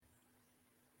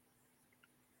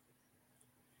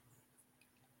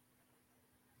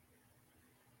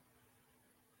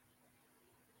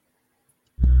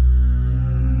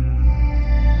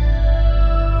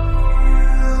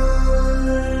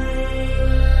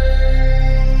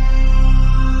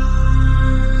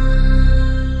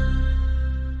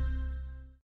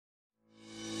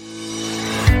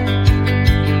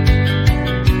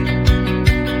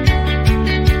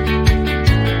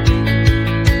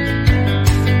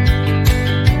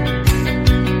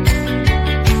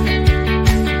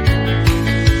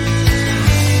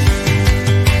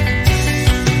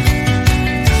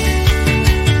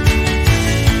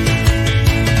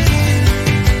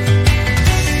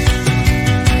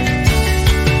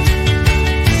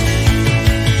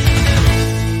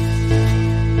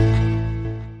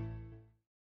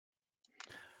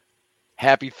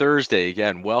Happy Thursday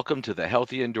again. Welcome to the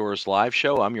Healthy Indoors Live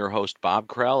Show. I'm your host, Bob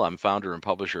Krell. I'm founder and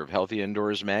publisher of Healthy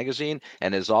Indoors Magazine.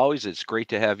 And as always, it's great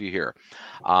to have you here.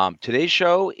 Today's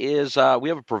show is, we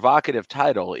have a provocative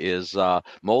title, is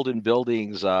Mold in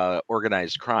Buildings,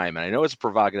 Organized Crime. And I know it's a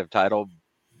provocative title,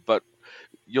 but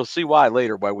you'll see why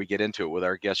we get into it with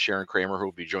our guest Sharon Kramer, who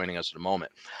will be joining us in a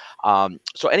moment.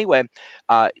 So anyway,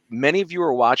 many of you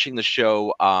are watching the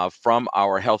show from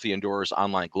our Healthy Indoors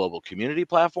online global community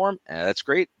platform, and that's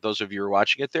great. Those of you who are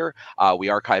watching it there, we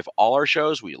archive all our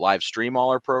shows. We live stream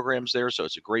all our programs there, so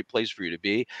it's a great place for you to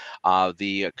be.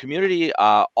 The community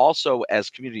also, as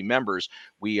community members,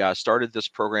 we started this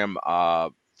program.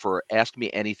 For Ask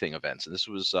Me Anything events. And this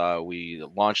was, we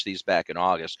launched these back in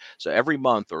August. So every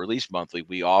month, or at least monthly,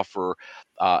 we offer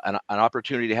an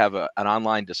opportunity to have an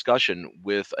online discussion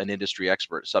with an industry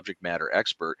expert, subject matter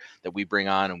expert that we bring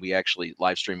on, and we actually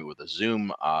live stream it with a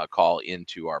Zoom call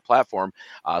into our platform.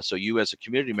 So you, as a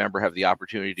community member, have the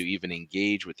opportunity to even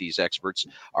engage with these experts.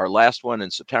 Our last one in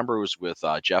September was with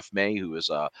Jeff May, who is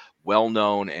a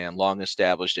well-known and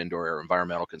long-established indoor air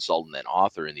environmental consultant and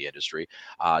author in the industry.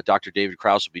 Dr. David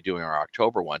Krause will be doing our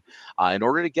October one. In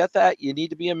order to get that, you need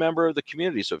to be a member of the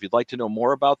community. So if you'd like to know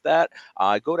more about that,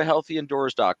 go to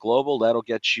healthyindoors.global. That'll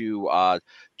get you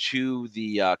to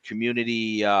the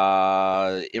community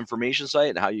information site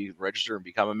and how you can register and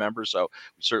become a member. So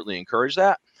we certainly encourage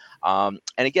that. And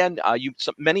again,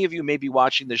 many of you may be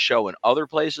watching this show in other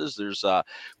places.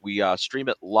 We stream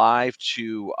it live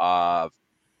to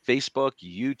Facebook,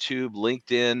 YouTube,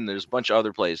 LinkedIn. There's a bunch of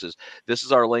other places. This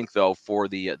is our link, though, for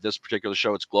this particular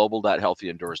show. It's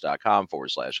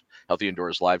global.healthyindoors.com/Healthy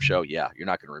Indoors Live Show. Yeah, you're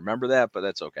not going to remember that, but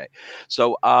that's okay.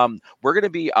 So we're going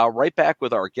to be right back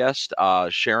with our guest,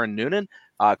 Sharon Noonan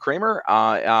Kramer,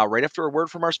 right after a word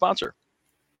from our sponsor.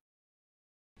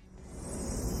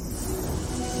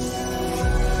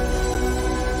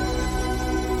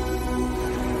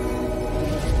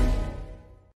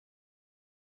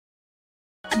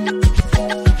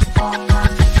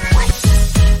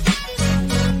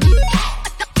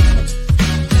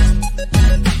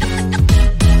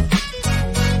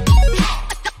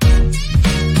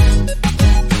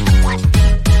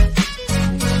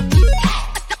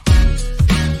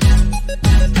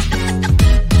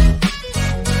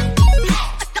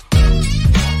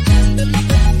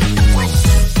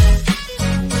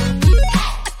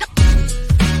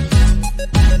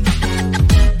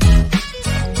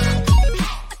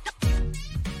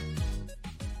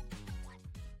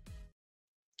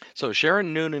 So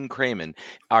Sharon Noonan Kramer,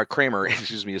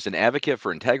 is an advocate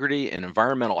for integrity and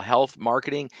environmental health,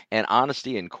 marketing, and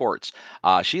honesty in courts.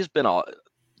 She's been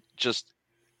just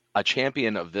a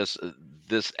champion of this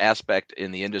aspect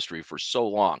in the industry for so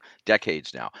long,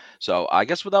 decades now. So I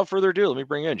guess without further ado, let me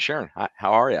bring in Sharon. Hi,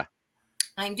 how are you?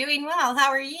 I'm doing well.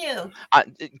 How are you?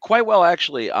 Quite well,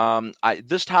 actually.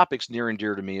 This topic's near and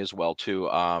dear to me as well, too.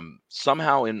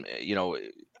 Somehow,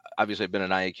 obviously, I've been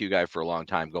an IAQ guy for a long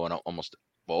time, going almost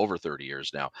over 30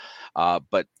 years now.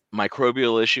 But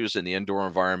microbial issues in the indoor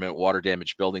environment, water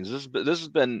damaged buildings. This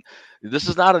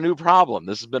is not a new problem.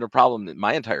 This has been a problem in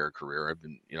my entire career. I've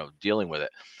been, dealing with it,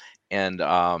 and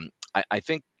I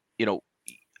think, you know.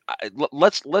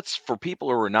 Let's for people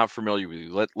who are not familiar with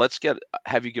you, let's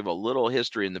have you give a little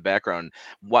history in the background.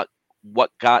 What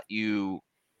got you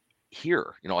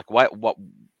here? Like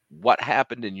what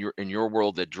happened in your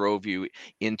world that drove you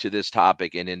into this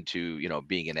topic and into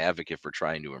being an advocate for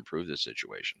trying to improve this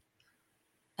situation?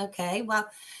 Okay. Well,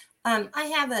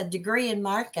 I have a degree in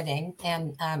marketing,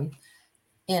 and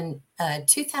in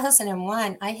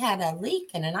 2001, I had a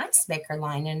leak in an ice maker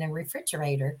line in a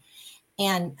refrigerator,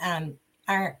 and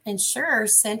our insurer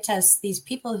sent us these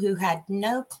people who had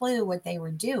no clue what they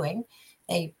were doing.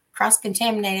 They cross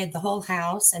contaminated the whole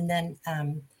house, and then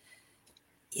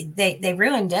they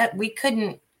ruined it. We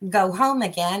couldn't go home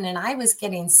again, and I was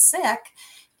getting sick.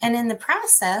 And in the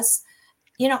process,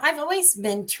 I've always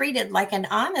been treated like an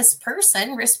honest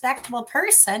person, respectable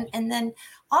person. And then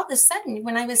all of a sudden,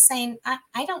 when I was saying,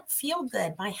 I don't feel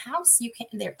good, my house, you can't,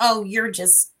 you're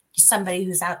just somebody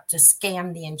who's out to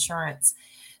scam the insurance.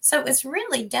 So it was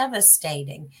really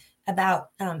devastating about,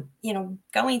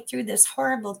 going through this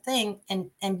horrible thing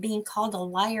and being called a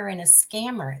liar and a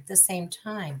scammer at the same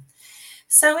time.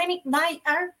 So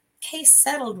our case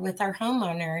settled with our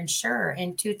homeowner insurer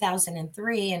in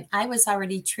 2003, and I was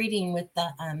already treating with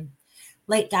the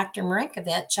late Dr.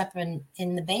 Marinkovich up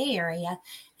in the Bay Area.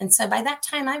 And so by that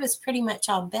time I was pretty much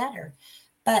all better,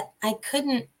 but I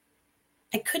couldn't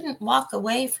walk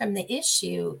away from the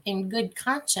issue in good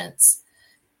conscience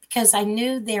because I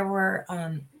knew there were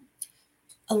a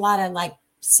lot of like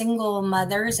single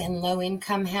mothers in low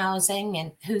income housing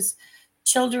and whose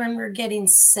children were getting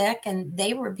sick and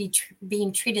they were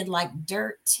being treated like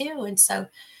dirt too. And so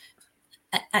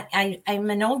I'm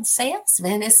an old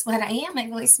salesman, is what I am.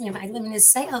 I've always been, my living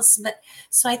is sales. But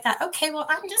so I thought, okay, well,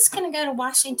 I'm just going to go to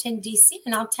Washington, D.C.,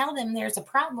 and I'll tell them there's a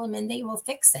problem and they will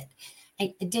fix it.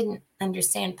 I didn't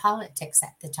understand politics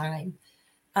at the time.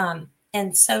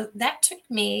 And so that took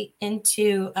me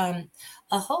into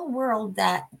a whole world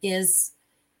that is,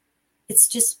 it's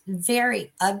just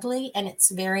very ugly and it's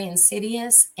very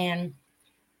insidious. And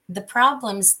the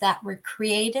problems that were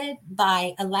created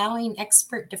by allowing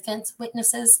expert defense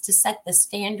witnesses to set the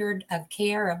standard of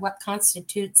care of what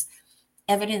constitutes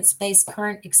evidence-based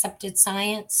current accepted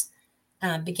science,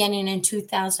 beginning in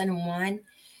 2001,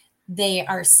 they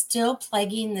are still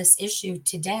plaguing this issue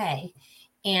today.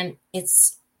 And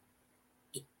it's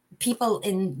people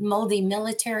in moldy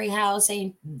military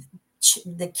housing,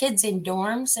 the kids in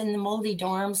dorms, in the moldy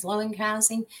dorms, low-income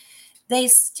housing, they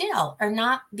still are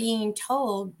not being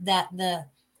told that the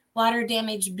water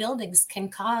damaged buildings can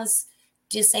cause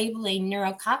disabling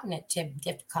neurocognitive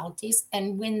difficulties.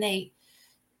 And when they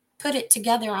put it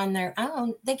together on their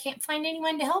own, they can't find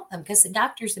anyone to help them because the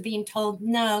doctors are being told,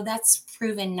 no, that's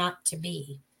proven not to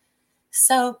be.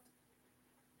 So,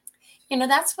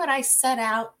 that's what I set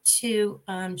out to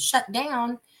shut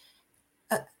down.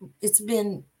 It's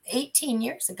been 18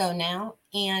 years ago now.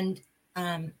 And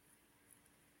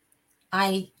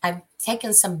I've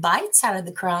taken some bites out of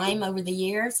the crime over the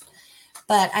years,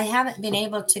 but I haven't been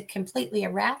able to completely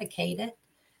eradicate it.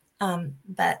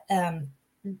 But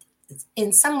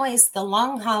in some ways, the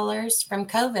long haulers from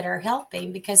COVID are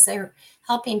helping because they're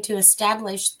helping to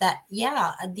establish that,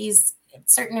 these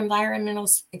certain environmental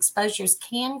exposures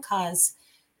can cause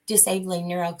disabling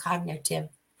neurocognitive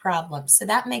problems. So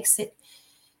that makes it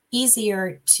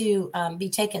easier to be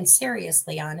taken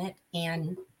seriously on it.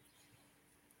 And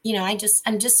I'm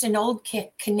just an old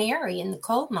canary in the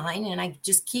coal mine, and I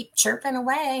just keep chirping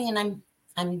away, and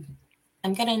I'm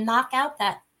going to knock out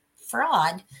that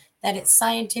fraud that it's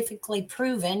scientifically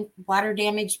proven water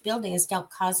damaged buildings don't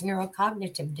cause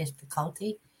neurocognitive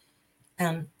difficulty.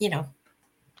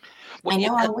 Well, I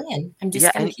know I'll win. I'm yeah,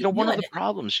 just going and to keep one of doing the it.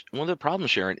 problems,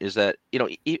 Sharon, is that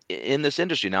in this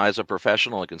industry now, as a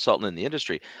professional and consultant in the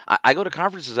industry, I go to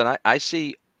conferences and I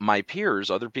see my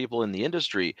peers, other people in the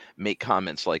industry, make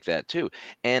comments like that too.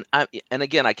 And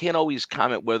again, I can't always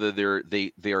comment whether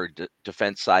they are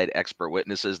defense side expert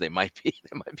witnesses. They might be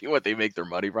they might be what they make their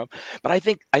money from. But I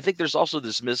think there's also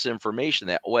this misinformation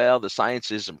that, well, the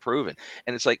science isn't proven,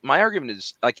 and it's like my argument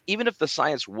is, like, even if the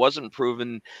science wasn't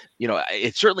proven,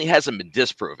 it certainly hasn't been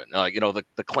disproven. Like,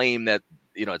 the claim that,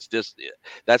 it's just,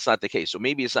 that's not the case. So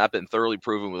maybe it's not been thoroughly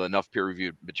proven with enough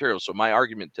peer-reviewed material. So my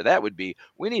argument to that would be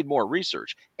we need more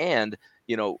research. And,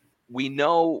 we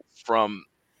know from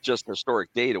just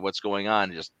historic data what's going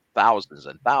on, just thousands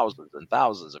and thousands and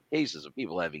thousands of cases of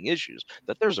people having issues,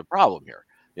 that there's a problem here.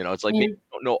 It's like maybe Mm, you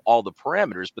don't know all the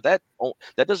parameters, but that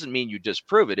doesn't mean you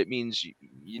disprove it. It means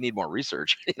you need more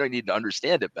research. You need to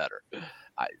understand it better.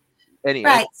 I, anyway,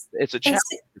 right. it's a And challenge.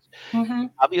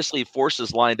 mhm. Obviously,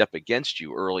 forces lined up against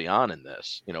you early on in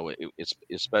this. It's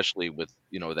especially with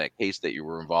that case that you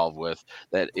were involved with,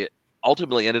 that it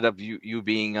ultimately ended up you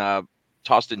being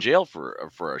tossed in jail for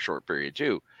a short period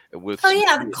too, with Oh some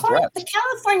yeah, serious the threats.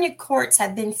 California courts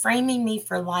have been framing me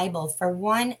for libel for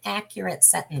one accurate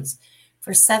sentence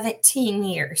for 17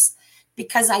 years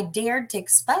because I dared to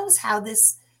expose how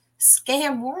this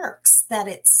scam works. That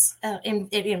it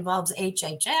involves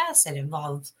HHS, it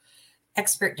involves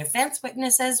expert defense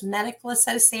witnesses, medical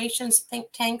associations,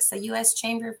 think tanks, the U.S.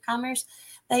 Chamber of Commerce.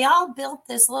 They all built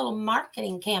this little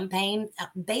marketing campaign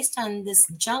based on this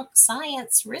junk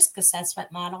science risk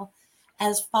assessment model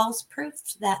as false proof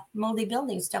that moldy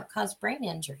buildings don't cause brain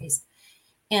injuries.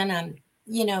 And,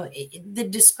 the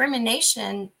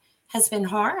discrimination has been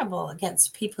horrible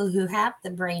against people who have the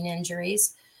brain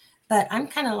injuries. But I'm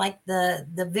kind of like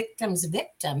the victim's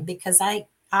victim because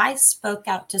I spoke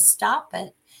out to stop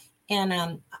it, and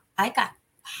I got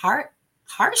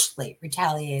harshly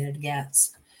retaliated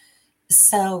against.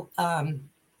 So,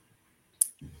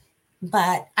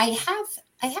 but I have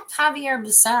Javier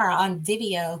Becerra on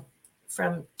video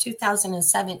from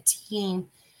 2017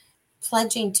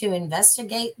 pledging to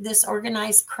investigate this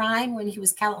organized crime when he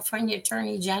was California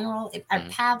Attorney General. Our Mhm.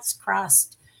 paths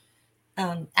crossed,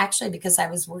 actually, because I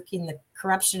was working the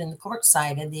corruption in the court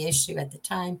side of the issue at the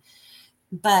time.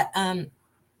 But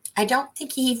I don't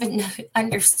think he even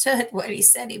understood what he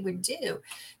said he would do.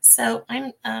 So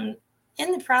I'm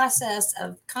in the process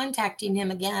of contacting him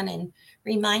again and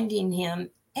reminding him,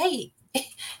 hey,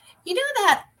 you know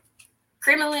that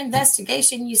criminal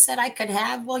investigation you said I could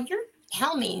have. Well, you're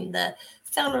helming the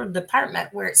federal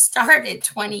department where it started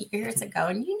 20 years ago,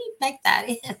 and you need to make that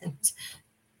end.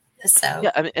 So,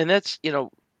 Yeah, I mean, and that's,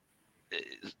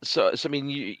 so I mean,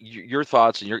 your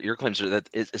thoughts and your claims are that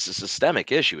it's a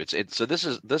systemic issue. It's so this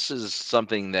is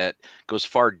something that goes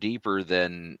far deeper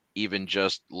than even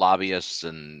just lobbyists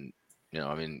and,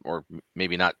 I mean, or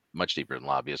maybe not much deeper than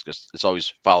lobbyists, because it's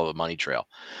always follow the money trail.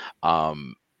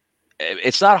 Um,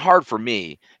 it's not hard for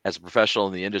me as a professional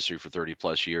in the industry for 30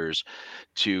 plus years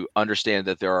to understand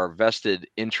that there are vested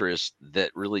interests that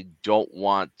really don't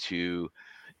want to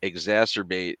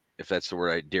exacerbate, if that's the word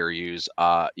I dare use,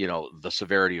 the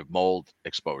severity of mold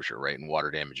exposure, right, in water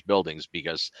damaged buildings,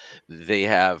 because they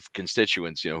have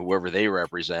constituents, whoever they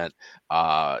represent,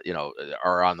 are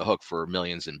on the hook for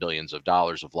millions and billions of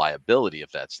dollars of liability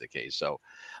if that's the case. So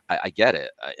I get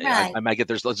it. right. I might get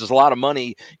there's a lot of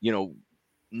money,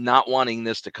 not wanting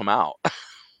this to come out.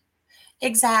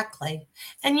 Exactly.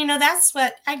 And that's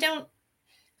what I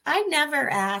never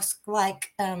ask,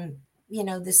 like,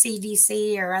 the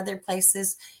CDC or other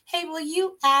places, hey, will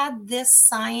you add this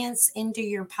science into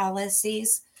your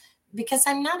policies? Because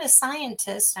I'm not a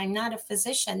scientist, I'm not a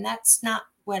physician. That's not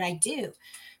what I do.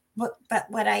 But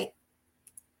what I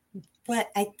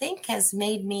think has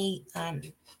made me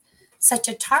such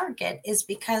a target is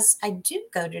because I do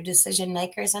go to decision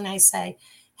makers and I say,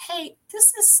 hey,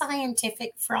 this is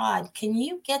scientific fraud. Can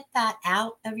you get that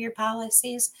out of your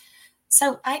policies?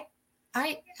 So I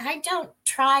don't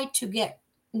try to get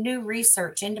new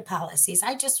research into policies.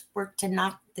 I just work to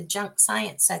knock the junk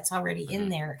science that's already in Mhm.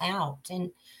 there out.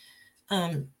 And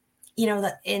um,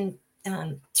 in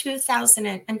 2000,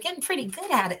 I'm getting pretty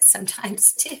good at it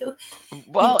sometimes too. In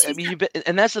Well, I two, mean,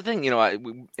 and that's the thing,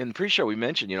 in the pre-show we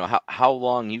mentioned, how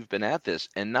long you've been at this,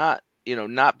 and not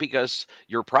because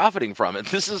you're profiting from it.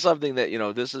 This is something that,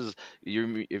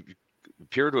 you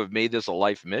appear to have made this a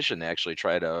life mission to actually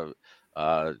try to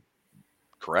uh,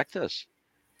 correct this.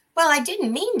 well, I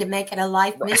didn't mean to make it a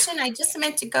life Right. mission. I just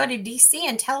meant to go to DC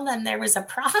and tell them there was a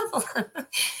problem.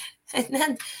 And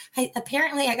then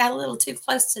apparently I got a little too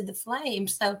close to the flame.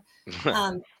 So,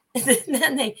 um,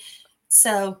 then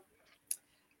so,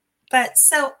 what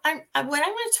I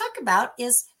want to talk about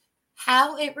is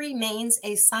how it remains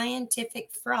a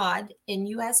scientific fraud in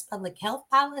U.S. public health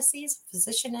policies,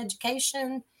 physician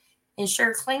education,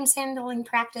 insurer claims handling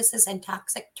practices, and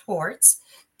toxic torts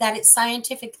that it's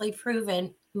scientifically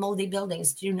proven moldy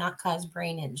buildings do not cause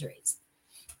brain injuries.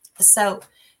 So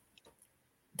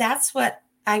that's what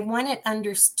I want it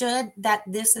understood, that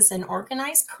this is an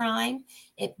organized crime.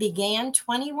 It began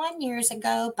 21 years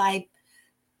ago by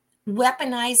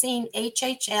weaponizing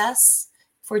HHS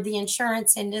for the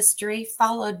insurance industry,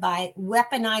 followed by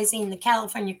weaponizing the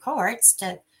California courts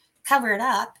to cover it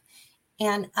up.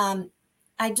 And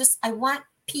I want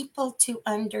people to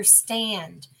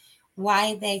understand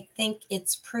why they think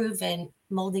it's proven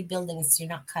moldy buildings do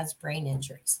not cause brain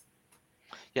injuries.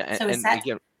 Yeah, So is and that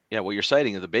again, yeah, what you're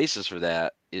citing, the basis for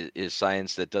that is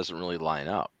science that doesn't really line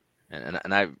up.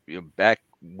 And I, back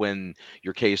when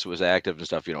your case was active and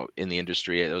stuff, in the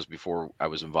industry, that was before I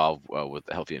was involved with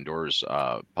the Healthy Indoors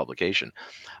publication.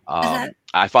 uh-huh.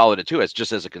 I followed it too, as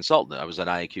just as a consultant. I was an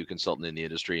IAQ consultant in the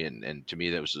industry, and to me,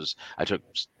 that was just, I took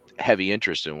heavy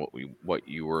interest in what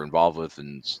you were involved with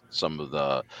and some of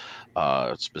the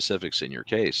specifics in your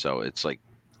case. So it's like,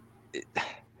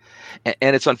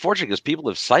 and it's unfortunate because people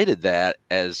have cited that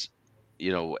as,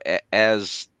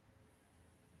 as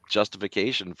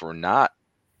justification for not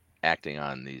acting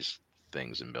on these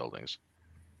things in buildings.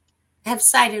 Have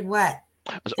cited what?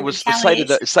 It The was cited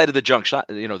retaliation? the junk science,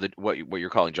 what you're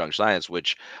calling junk science,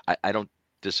 which I don't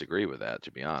disagree with that,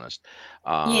 to be honest.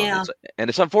 Yeah.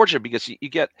 It's unfortunate because you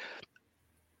get,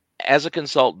 as a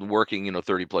consultant working,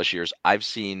 30 plus years, I've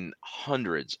seen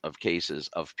hundreds of cases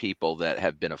of people that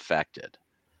have been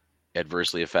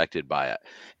adversely affected by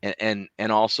it,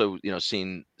 and also,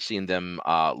 seeing them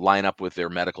line up with their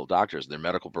medical doctors. Their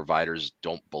medical providers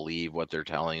don't believe what they're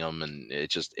telling them, and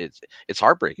it's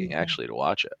heartbreaking Mhm. actually to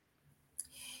watch it.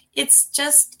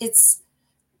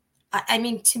 I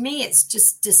mean, to me, it's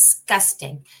just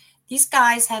disgusting. These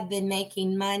guys have been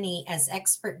making money as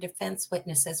expert defense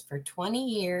witnesses for 20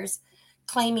 years,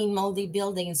 claiming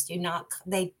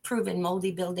they've proven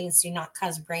moldy buildings do not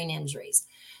cause brain injuries.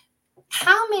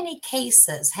 How many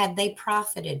cases have they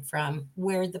profited from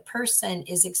where the person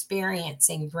is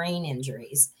experiencing brain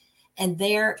injuries and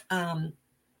they're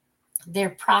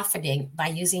profiting by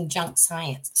using junk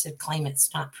science to claim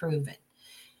it's not proven?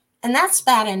 And that's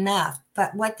bad enough.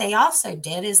 But what they also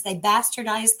did is they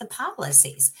bastardized the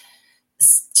policies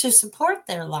to support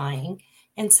their lying.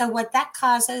 And so what that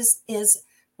causes is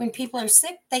when people are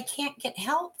sick, they can't get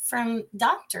help from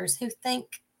doctors who think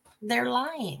they're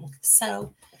lying.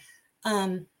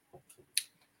 Um,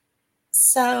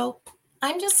 so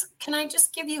can I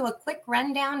just give you a quick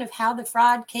rundown of how the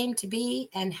fraud came to be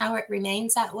and how it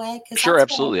remains that way? Because Sure,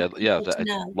 that's what I absolutely. want Yeah, people to I'd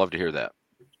know. love to hear that.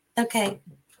 Okay.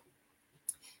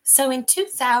 So in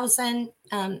 2000,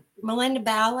 Melinda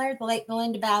Ballard, the late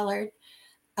Melinda Ballard,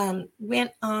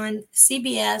 went on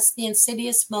CBS, The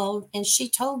Insidious Mold, and she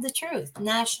told the truth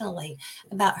nationally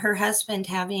about her husband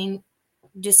having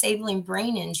disabling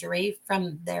brain injury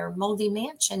from their moldy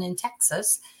mansion in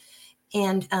Texas.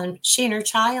 And she and her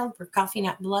child were coughing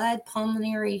up blood,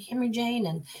 pulmonary hemorrhaging.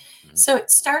 And so it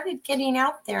started getting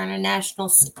out there on a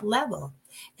national level.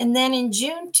 And then in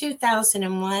June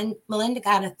 2001, Melinda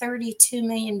got a $32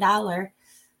 million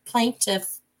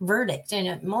plaintiff verdict in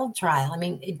a mold trial. I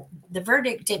mean, the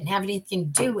verdict didn't have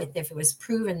anything to do with if it was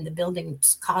proven the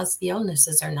buildings caused the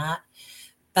illnesses or not,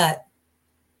 but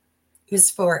it was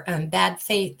for bad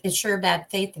faith, ensure bad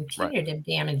faith and punitive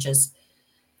damages.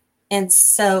 And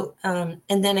so, and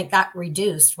then it got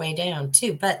reduced way down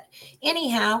too. But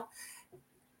anyhow,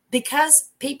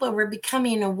 because people were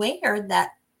becoming aware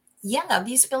that, yeah,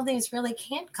 these buildings really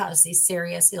can't cause these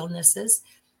serious illnesses,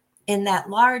 in that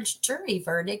large jury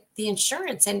verdict, the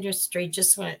insurance industry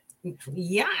just went,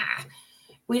 yeah,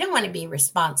 we don't want to be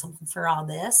responsible for all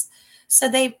this. So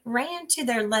they ran to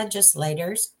their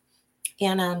legislators,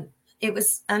 and it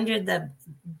was under the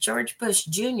George Bush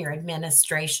Jr.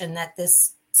 administration that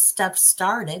this stuff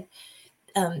started.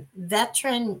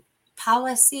 Veteran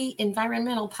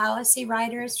environmental policy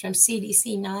writers from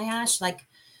CDC NIOSH, like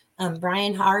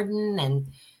Brian Hardin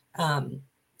and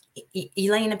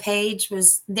Elena Page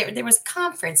was there. There was a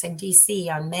conference in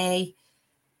DC on May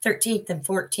 13th and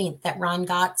 14th that Ron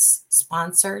Gotts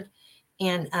sponsored.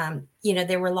 And,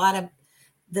 there were a lot of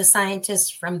the scientists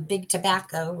from Big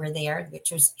Tobacco were there,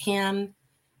 which was him,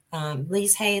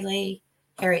 Lise Haley,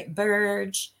 Harriet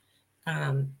Burge,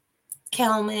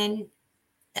 Kelman.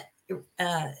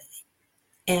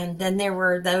 And then there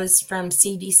were those from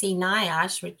CDC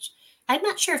NIOSH, which I'm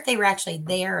not sure if they were actually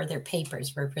there or their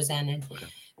papers were presented. Okay.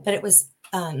 But it was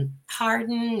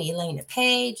Hardin, Elena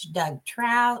Page, Doug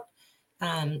Trout,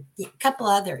 a couple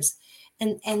others.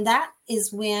 And that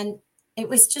is when it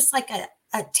was just like a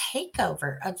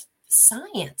takeover of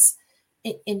science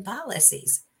in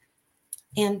policies.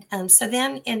 And so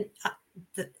then in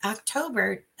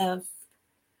October of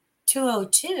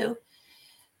 2002,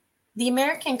 the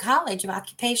American College of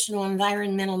Occupational and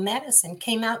Environmental Medicine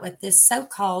came out with this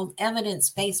so-called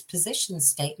evidence-based position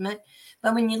statement.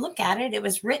 But when you look at it, it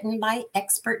was written by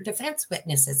expert defense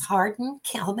witnesses, Hardin,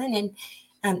 Kelman,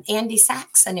 and Andy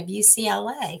Saxon of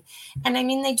UCLA. And I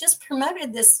mean, they just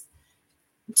promoted this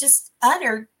just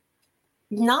utter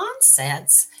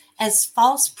nonsense as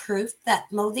false proof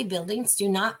that moldy buildings do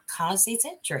not cause these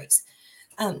injuries.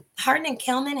 Hardin and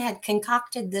Kelman had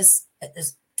concocted this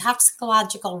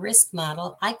toxicological risk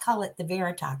model. I call it the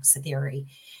Veritox theory.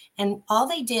 And all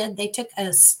they did, they took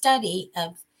a study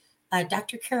of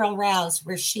Dr. Carol Rouse,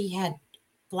 where she had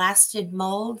blasted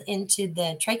mold into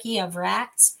the trachea of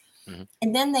rats. Mm-hmm.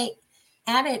 And then they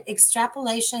added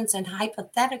extrapolations and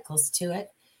hypotheticals to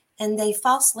it. And they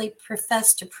falsely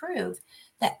professed to prove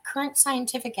that current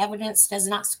scientific evidence does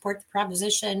not support the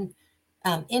proposition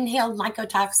inhaled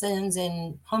mycotoxins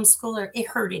in homeschooler, it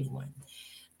hurt anyone.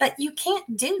 But you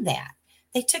can't do that.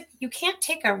 You can't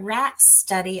take a rat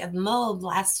study of mold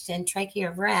blasted in trachea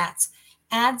of rats,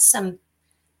 add some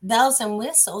bells and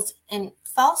whistles, and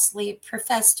falsely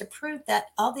profess to prove that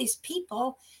all these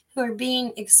people who are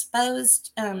being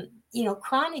exposed,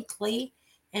 chronically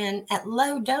and at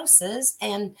low doses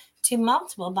and to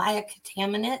multiple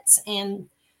biocontaminants and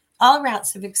all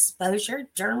routes of exposure,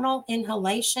 dermal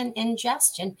inhalation,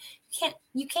 ingestion.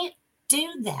 You can't do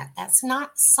that. That's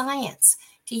not science.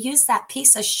 To use that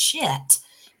piece of shit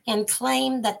and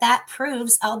claim that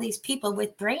proves all these people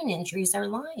with brain injuries are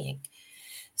lying.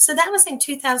 So that was in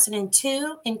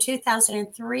 2002. In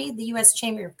 2003, the U.S.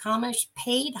 Chamber of Commerce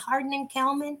paid Hardin and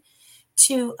Kelman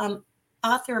to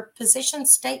author a position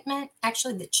statement.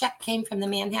 Actually, the check came from the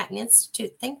Manhattan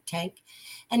Institute think tank.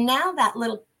 And now that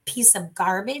little piece of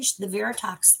garbage, the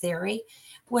Veritox theory,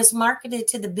 was marketed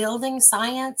to the building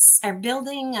science or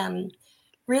building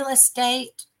real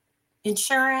estate,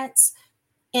 insurance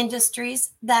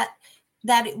industries that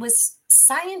it was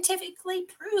scientifically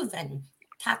proven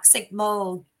toxic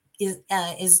mold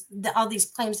all these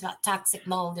claims about toxic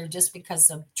mold are just because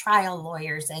of trial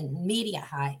lawyers and media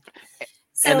hype.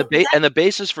 So and the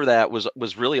basis for that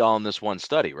was really all in this one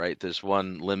study, right? This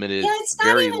one limited,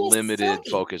 very limited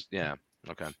focus. Yeah.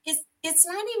 Okay. It's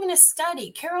not even a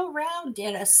study. Carol Rao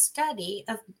did a study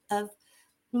of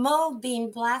mold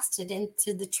being blasted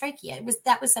into the trachea.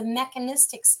 That was a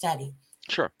mechanistic study.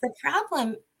 Sure. The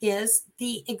problem is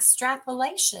the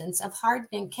extrapolations of Hardin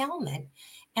and Kelman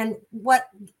and what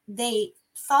they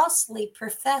falsely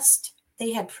professed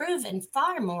they had proven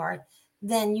far more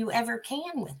than you ever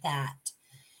can with that.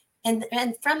 And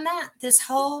from that, this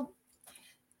whole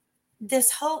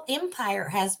empire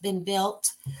has been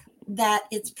built that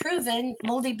it's proven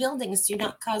moldy buildings do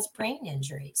not cause brain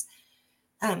injuries.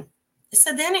 Um,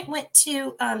 so then it went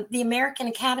to the American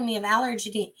Academy of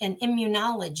Allergy and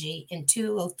Immunology in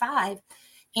 2005.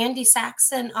 Andy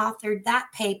Saxon authored that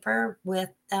paper with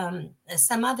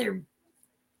some other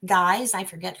guys. I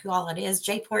forget who all it is.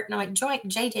 Jay Portnoy.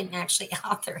 Jay didn't actually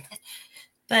author it.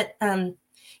 But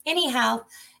anyhow,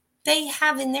 they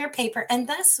have in their paper, and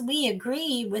thus we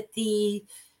agree with the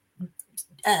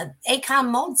ACOM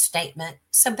mold statement.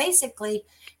 So basically,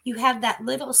 you have that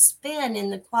little spin in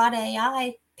the Quad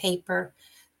AI paper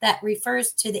that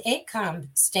refers to the ACOM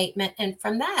statement. And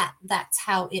from that, that's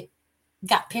how it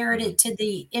got parroted to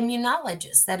the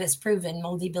immunologist that has proven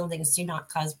moldy buildings do not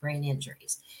cause brain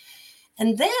injuries.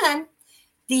 And then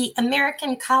the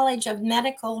American College of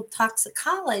Medical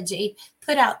Toxicology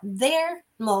put out their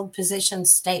mold position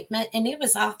statement, and it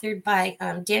was authored by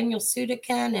Daniel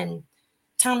Sudekin and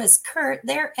Thomas Kurt.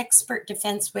 They're expert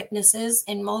defense witnesses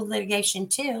in mold litigation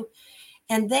too.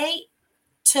 And they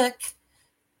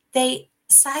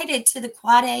cited to the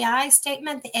Quad AI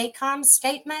statement, the ACOM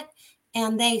statement,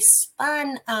 and they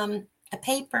spun a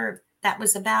paper that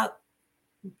was about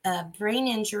brain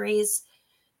injuries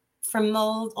from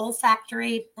mold,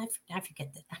 olfactory. I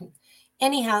forget that.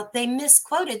 Anyhow, they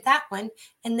misquoted that one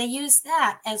and they used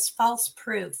that as false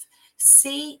proof.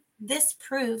 See, this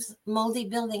proves moldy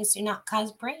buildings do not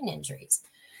cause brain injuries.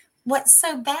 What's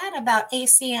so bad about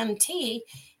ACMT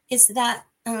is that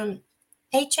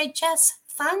HHS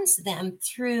funds them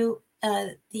through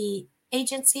the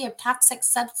Agency of Toxic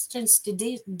Substance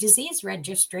Disease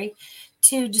Registry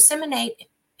to disseminate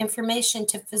information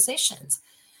to physicians.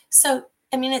 So,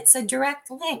 I mean, it's a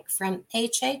direct link from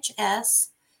HHS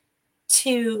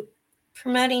to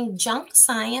promoting junk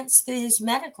science through these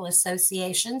medical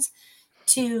associations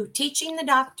to teaching the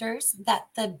doctors that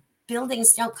the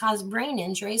buildings don't cause brain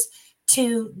injuries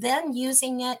to then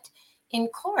using it in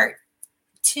court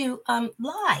to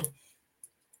lie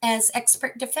as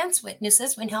expert defense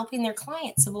witnesses when helping their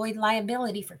clients avoid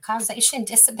liability for causation,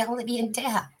 disability, and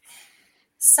death.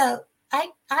 So I've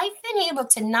been able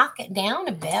to knock it down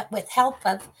a bit with help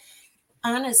of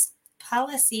honest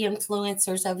policy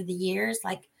influencers over the years,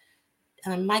 like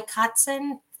Mike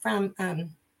Hotson from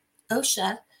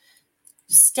OSHA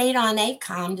stayed on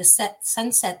ACOM to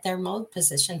sunset their mold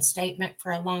position statement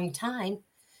for a long time.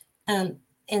 And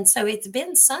so it's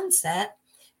been sunset,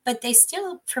 but they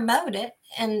still promote it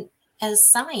and as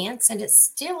science, and it's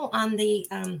still on the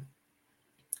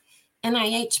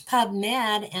NIH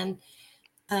PubMed, and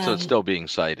So it's still being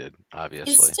cited,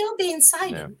 obviously. It's still being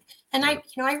cited. Yeah. And I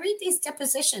read these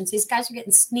depositions. These guys are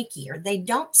getting sneakier. They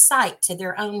don't cite to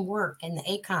their own work in the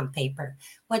ACOM paper.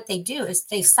 What they do is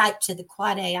they cite to the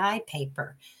Quad AI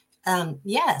paper.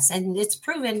 Yes, and it's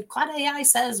proven Quad AI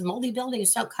says moldy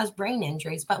buildings don't cause brain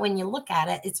injuries. But when you look at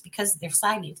it, it's because they're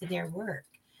citing to their work.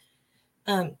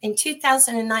 In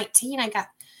 2019, I got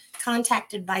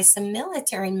contacted by some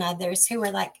military mothers who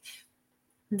were like,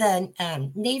 the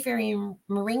Navy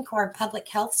Marine Corps Public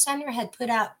Health Center had put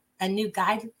out a new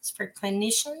guidance for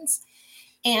clinicians,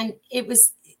 and it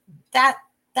was that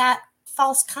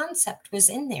false concept was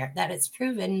in there, that it's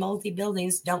proven moldy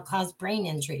buildings don't cause brain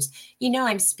injuries. You know,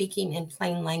 I'm speaking in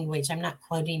plain language. I'm not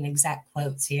quoting exact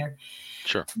quotes here.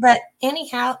 Sure. But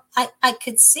anyhow, I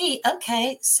could see,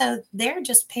 okay, so they're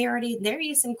just parodying, they're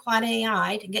using Quad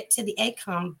AI to get to the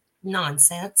ACOM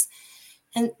nonsense.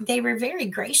 And they were very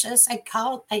gracious.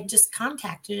 I just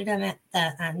contacted them at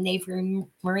the Navy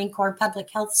Marine Corps Public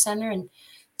Health Center, and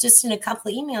just in a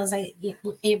couple of emails, I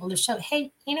was able to show,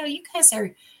 hey, you guys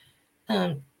are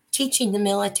teaching the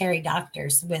military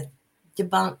doctors with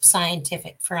debunked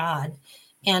scientific fraud,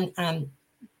 and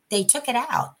they took it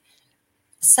out.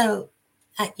 So,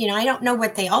 I don't know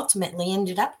what they ultimately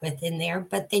ended up with in there,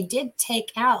 but they did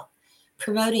take out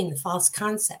promoting the false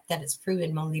concept that it's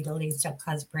proven moldy buildings don't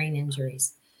cause brain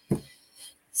injuries.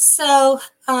 So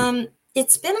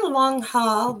it's been a long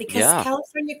haul because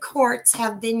California courts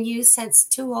have been used since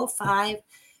 2005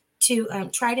 to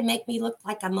try to make me look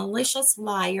like a malicious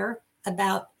liar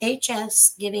about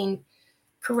HS getting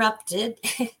corrupted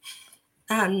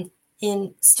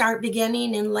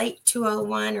beginning in late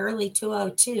 2001, early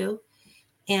 2002.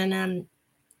 And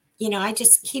I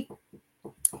just keep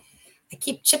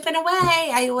chipping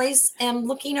away. I always am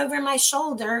looking over my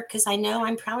shoulder because I know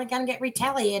I'm probably going to get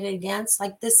retaliated against.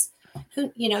 Like this,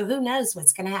 who knows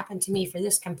what's going to happen to me for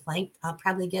this complaint? I'll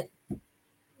probably get.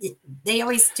 They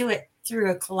always do it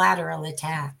through a collateral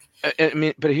attack. I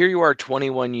mean, but here you are,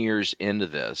 21 years into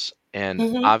this, and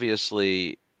Hmm.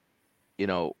 obviously, you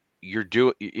know, you're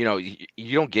doing,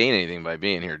 you don't gain anything by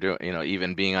being here doing,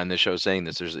 even being on this show saying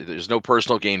this. There's no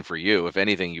personal gain for you. If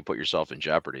anything, you put yourself in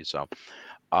jeopardy. So,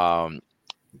 um,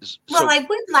 Well, so I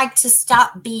would like to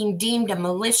stop being deemed a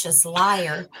malicious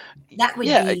liar. That would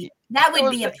yeah, be that would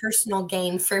well, be a personal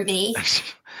gain for me.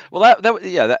 well,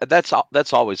 yeah,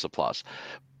 that's always a plus.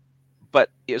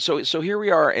 But yeah, so here we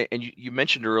are, and you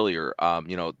mentioned earlier,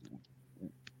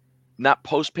 not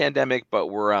post pandemic, but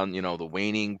we're on, the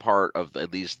waning part of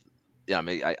at least. Yeah, I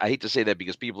mean, I hate to say that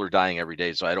because people are dying every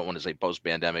day, so I don't want to say post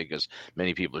pandemic because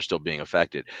many people are still being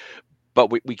affected.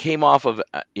 But we came off of,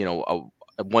 a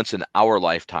once in our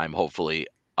lifetime, hopefully,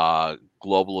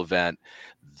 global event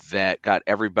that got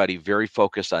everybody very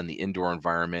focused on the indoor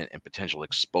environment and potential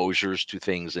exposures to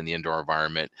things in the indoor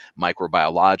environment,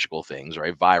 microbiological things,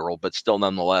 right? Viral, but still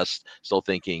nonetheless, still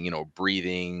thinking,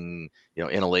 breathing,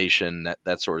 inhalation,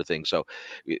 that sort of thing. So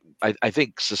I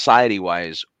think society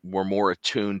wise, we're more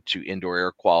attuned to indoor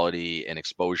air quality and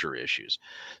exposure issues.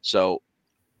 So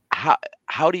how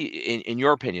how do you, in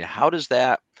your opinion, how does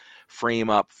that frame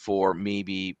up for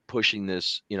maybe pushing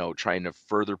this, trying to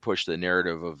further push the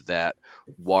narrative of that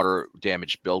water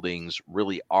damaged buildings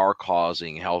really are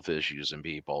causing health issues in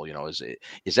people?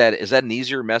 Is that an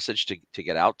easier message to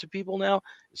get out to people now,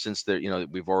 since they're,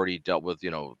 we've already dealt with,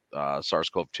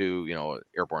 SARS-CoV-2,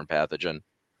 airborne pathogen?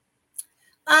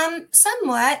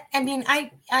 Somewhat. I mean,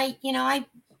 I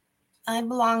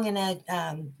belong in a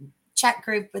chat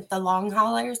group with the long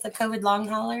haulers, the COVID long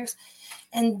haulers,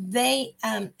 and they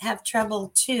have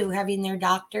trouble too having their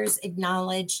doctors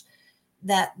acknowledge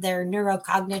that their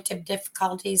neurocognitive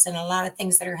difficulties and a lot of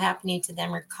things that are happening to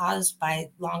them are caused by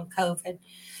long COVID.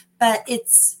 But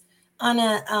it's on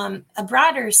a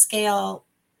broader scale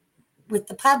with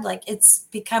the public, it's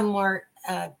become more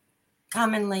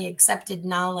commonly accepted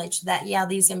knowledge that, yeah,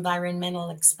 these environmental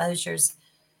exposures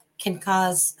can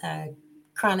cause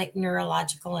chronic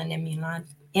neurological and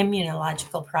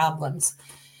immunological problems.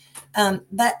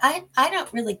 But I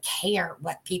don't really care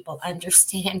what people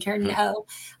understand or Mhm. know.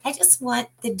 I just want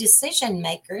the decision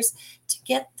makers to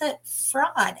get the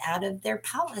fraud out of their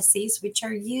policies, which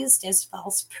are used as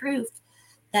false proof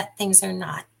that things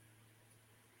that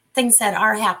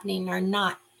are happening are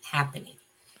not happening.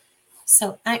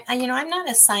 So I'm not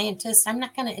a scientist. I'm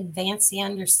not going to advance the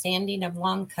understanding of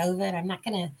long COVID. I'm not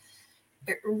going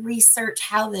to research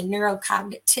how the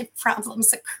neurocognitive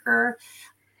problems occur.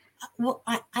 Well,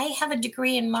 I have a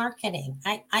degree in marketing.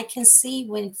 I can see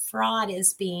when fraud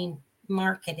is being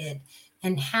marketed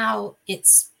and how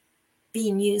it's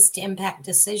being used to impact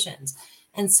decisions.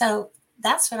 And so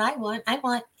that's what I want. I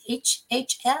want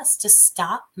HHS to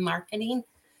stop marketing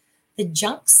the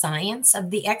junk science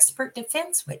of the expert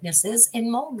defense witnesses in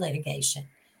mold litigation.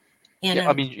 And Yeah,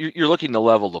 I mean, you're looking to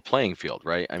level the playing field,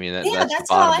 right? I mean, yeah, that's the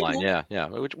that's all bottom I line. want. Yeah, yeah.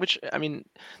 Which I mean,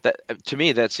 that to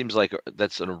me, that seems like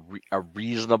that's a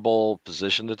reasonable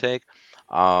position to take.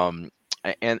 Um,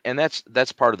 and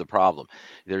that's part of the problem.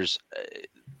 There's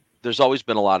there's always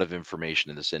been a lot of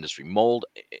information in this industry. Mold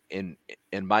in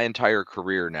my entire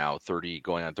career now, 30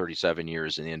 going on 37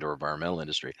 years in the indoor environmental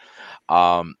industry.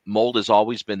 Mold has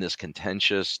always been this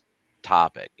contentious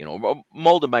topic.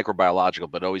 Mold and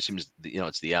microbiological, but it always seems,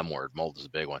 it's the M word. Mold is a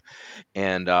big one.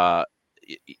 And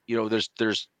there's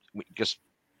just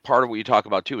part of what you talk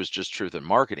about too is just truth in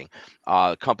marketing.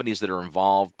 Companies that are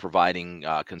involved providing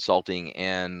consulting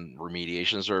and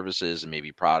remediation services and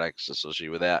maybe products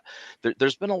associated with that.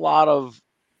 There's been a lot of,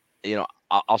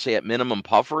 I'll say at minimum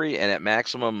puffery and at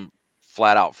maximum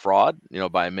flat out fraud,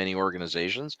 by many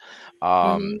organizations.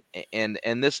 Mhm.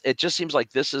 And this, it just seems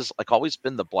like this is like always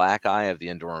been the black eye of the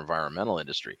indoor environmental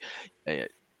industry. Uh,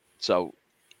 so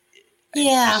do you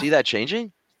Yeah. see that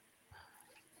changing?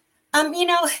 Um, you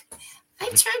know, I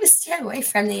try to stay away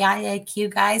from the IAQ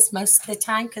guys most of the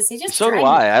time because they just So do drive me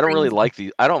I.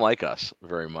 crazy. I don't like us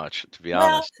very much, to be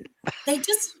Well, honest.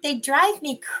 they drive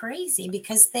me crazy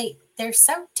because they're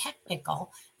so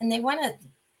technical and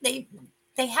they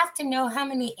they have to know how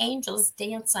many angels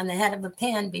dance on the head of a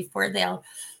pin before they'll.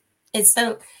 It's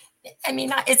so. I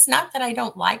mean, it's not that I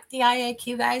don't like the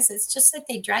IAQ guys. It's just that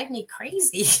they drive me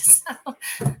crazy. So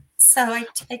So I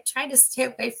try to stay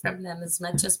away from them as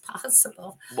much as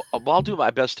possible. Well, I'll do my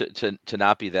best to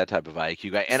not be that type of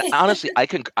IQ guy. And honestly, I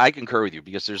concur with you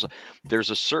because there's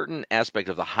a certain aspect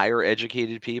of the higher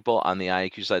educated people on the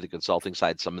IQ side, the consulting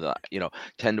side. Some of the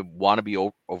tend to want to be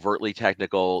overtly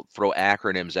technical, throw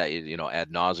acronyms at you, ad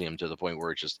nauseum to the point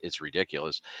where it's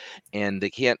ridiculous, and they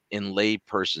can't, in lay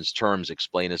person's terms,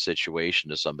 explain a situation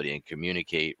to somebody and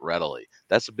communicate readily.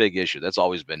 That's a big issue. That's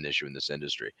always been an issue in this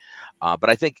industry. But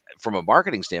I think from a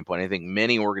marketing standpoint, I think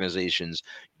many organizations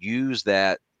use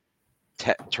that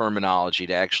terminology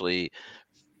to actually,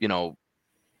 you know,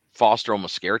 foster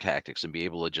almost scare tactics and be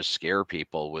able to just scare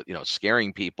people with,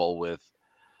 scaring people with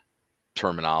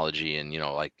terminology and,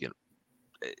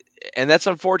 and that's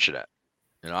unfortunate.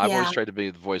 I've always Yeah. tried to be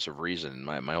the voice of reason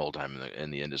my whole time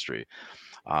in the industry.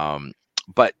 Um,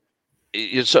 but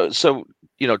so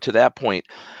to that point,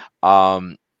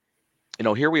 um,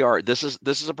 here we are. This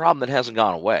is a problem that hasn't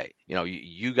gone away.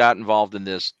 You got involved in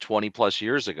this 20 plus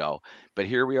years ago, but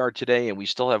here we are today, and we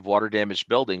still have water damaged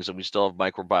buildings, and we still have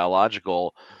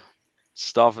microbiological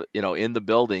stuff, in the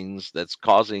buildings that's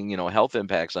causing, health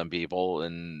impacts on people.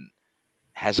 And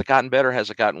has it gotten better?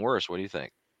 Has it gotten worse? What do you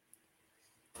think?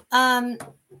 Um,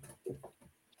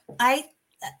 I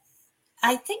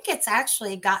I think it's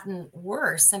actually gotten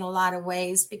worse in a lot of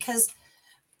ways because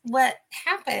what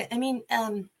happened, I mean,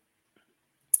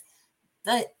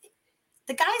 the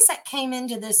the guys that came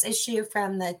into this issue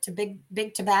from the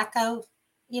big tobacco,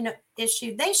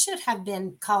 issue, they should have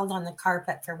been called on the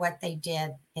carpet for what they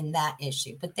did in that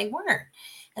issue, but they weren't,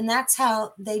 and that's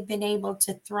how they've been able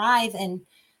to thrive and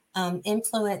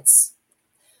influence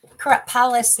corrupt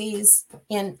policies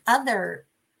in other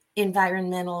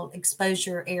environmental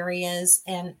exposure areas,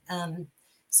 and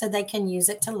so they can use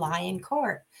it to lie in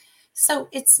court. So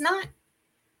it's not.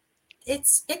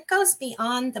 It goes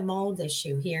beyond the mold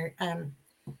issue here.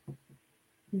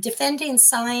 Defending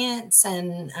science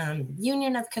and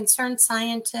Union of Concerned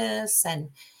Scientists, and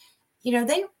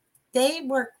they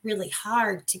work really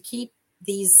hard to keep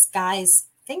these guys'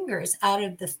 fingers out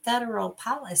of the federal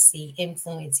policy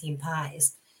influencing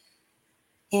pies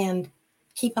and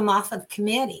keep them off of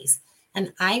committees.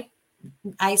 And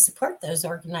I support those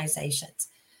organizations.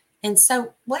 And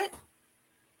so what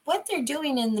they're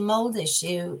doing in the mold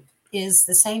issue is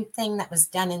the same thing that was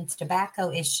done in the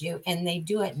tobacco issue, and they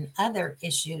do it in other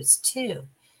issues too.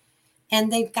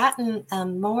 And they've gotten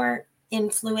more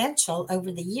influential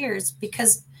over the years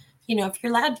because, if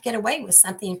you're allowed to get away with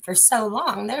something for so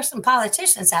long, there's some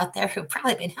politicians out there who've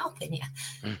probably been helping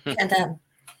you. And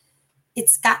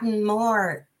it's gotten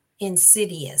more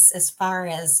insidious as far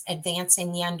as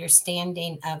advancing the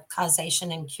understanding of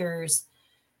causation and cures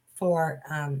for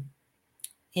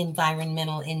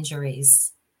environmental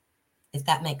injuries, if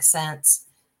that makes sense.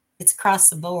 It's across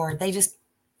the board. They just,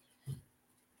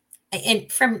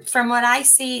 and from what I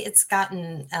see, it's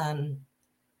gotten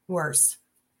worse.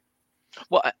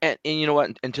 Well, and you know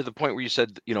what, and to the point where you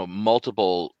said,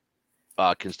 multiple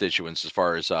constituents as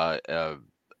far as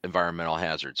environmental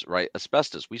hazards, right?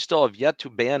 Asbestos. We still have yet to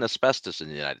ban asbestos in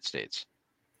the United States.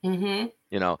 Mm-hmm.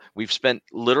 We've spent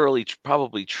literally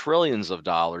probably trillions of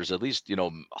dollars, at least,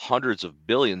 hundreds of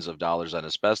billions of dollars on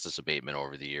asbestos abatement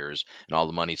over the years, and all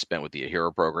the money spent with the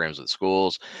HERO programs at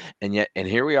schools. And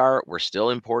here we are, we're still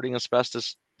importing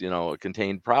asbestos,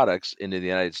 contained products into the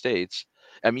United States.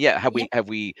 I mean, yeah, Yeah. have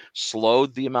we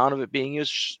slowed the amount of it being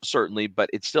used? Certainly, but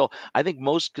it's still, I think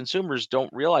most consumers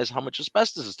don't realize how much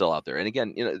asbestos is still out there. And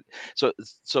again,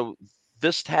 so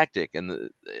this tactic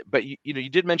but you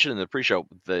did mention in the pre-show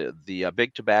the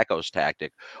big tobacco's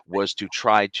tactic was to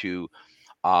try to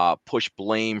push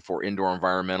blame for indoor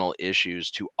environmental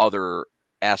issues to other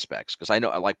aspects, because I know,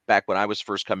 like, back when I was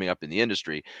first coming up in the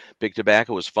industry, big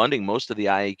tobacco was funding most of the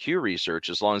IAQ research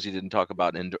as long as you didn't talk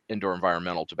about indoor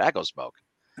environmental tobacco smoke.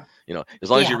 As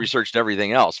long as you Yeah. researched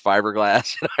everything else,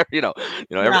 fiberglass,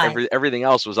 Right. everything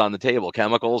else was on the table.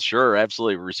 Chemicals, sure,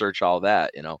 absolutely, research all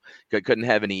that. Couldn't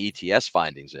have any ETS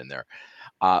findings in there.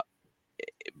 Uh,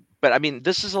 but I mean,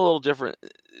 this is a little different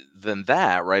than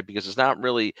that, right? Because it's not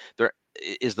really there.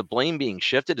 Is the blame being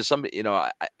shifted to somebody?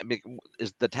 I mean,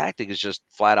 is the tactic is just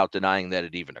flat out denying that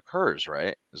it even occurs,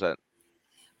 right? Is that?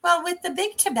 Well, with the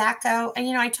big tobacco,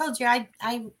 and I told you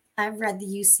I've read the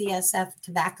UCSF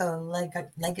Tobacco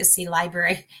Legacy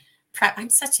Library. I'm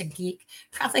such a geek,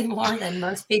 probably more than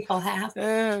most people have.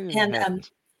 It And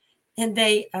happens. and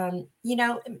they,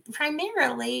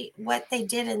 primarily what they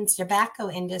did in the tobacco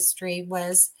industry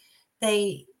was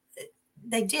they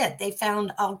they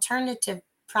found alternative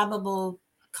probable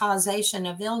causation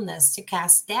of illness to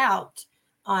cast doubt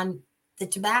on the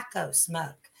tobacco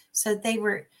smoke. So they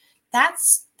were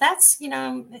that's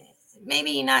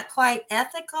maybe not quite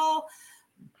ethical,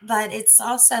 but it's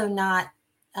also not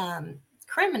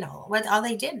criminal. What all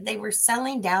they did, they were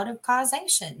selling doubt of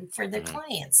causation for their Hmm.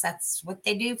 clients. That's what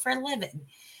they do for a living.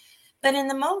 But in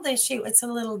the mold issue, it's a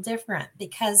little different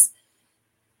because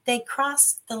they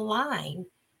crossed the line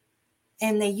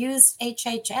and they used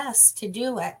HHS to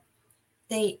do it.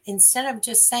 They, instead of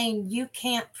just saying you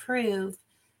can't prove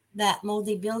that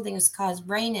moldy buildings cause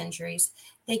brain injuries,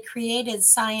 they created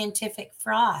scientific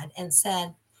fraud and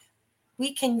said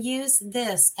we can use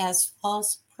this as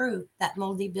false proof that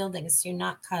moldy buildings do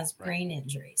not cause Right. brain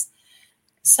injuries.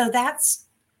 So that's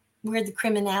where the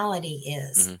criminality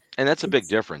is. And that's a big It's,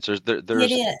 difference. it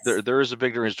is. There is a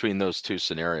big difference between those two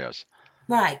scenarios.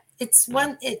 Right. It's Yeah.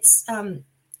 one, it's,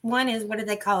 one is, what do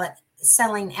they call it?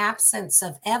 Selling absence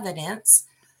of evidence,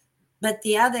 but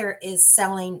the other is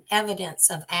selling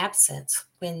evidence of absence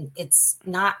when it's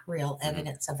not real Hmm.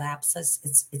 evidence of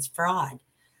absence. It's fraud.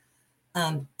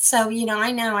 So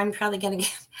I know I am probably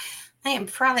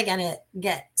gonna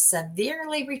get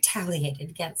severely retaliated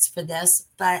against for this,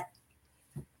 but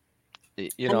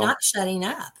You I'm know, not shutting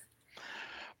up.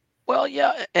 well,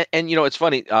 yeah, and it's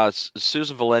funny.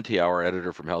 Susan Valenti, our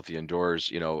editor from Healthy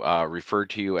Indoors, referred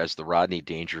to you as the Rodney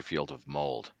Dangerfield of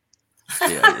mold.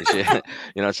 Yeah,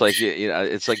 it's like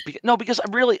it's like no, because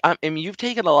I mean, You've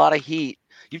taken a lot of heat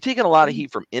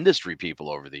from industry people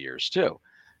over the years too.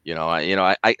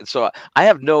 So I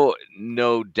have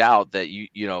no doubt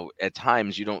that at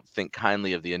times you don't think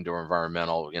kindly of the indoor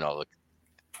environmental, like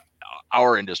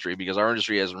our industry, because our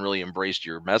industry hasn't really embraced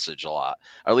your message a lot,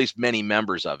 or at least many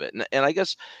members of it. And I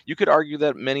guess you could argue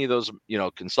that many of those,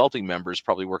 consulting members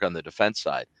probably work on the defense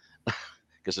side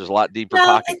because there's a lot deeper Well,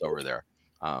 pockets over there.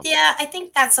 Um, yeah, I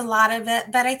think that's a lot of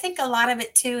it, but I think a lot of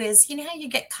it too is how you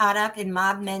get caught up in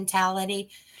mob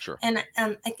mentality, sure. and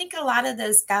I think a lot of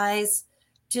those guys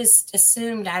just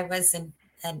assumed I was an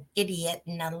idiot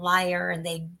and a liar, and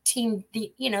they team,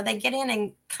 they get in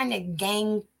and kind of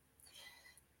gang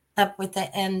up with it,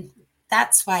 and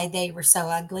that's why they were so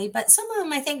ugly. But some of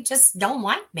them, I think, just don't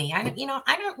like me. I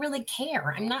don't really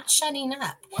care. I'm not shutting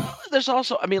up. Well, there's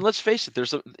also, I mean, let's face it.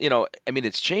 I mean,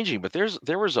 it's changing, but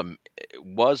there was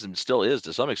was and still is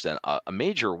to some extent a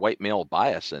major white male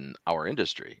bias in our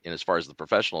industry, and as far as the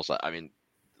professional side, I mean,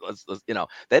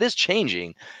 that is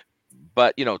changing.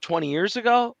 But 20 years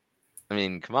ago, I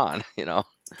mean, come on,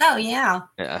 Oh yeah,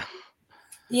 yeah,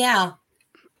 yeah.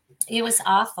 It was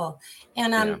awful,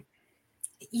 and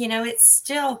yeah. it's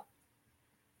still.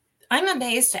 I'm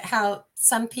amazed at how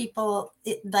some people,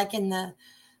 like in the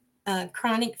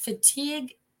chronic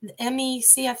fatigue, the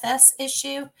MECFS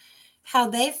issue, how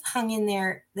they've hung in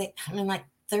there. I mean, like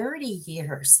 30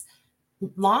 years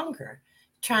longer,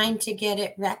 Mhm. trying to get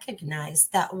it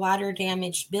recognized that water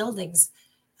damaged buildings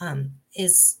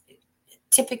is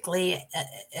typically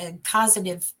a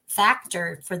causative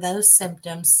factor for those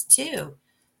symptoms too.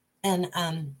 And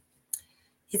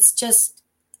it's just,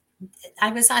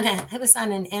 I was on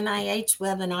an NIH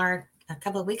webinar a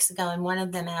couple of weeks ago, and one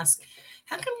of them asked,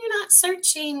 "How come you're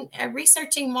not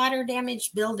researching water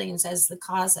damaged buildings as the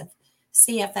cause of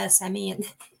CFSME?"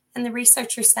 And the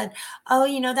researcher said, "Oh,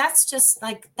 that's just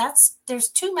like there's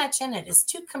too much in it. It's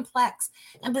too complex.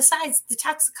 And besides, the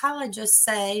toxicologists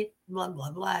say blah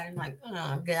blah blah." I'm like,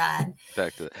 oh God.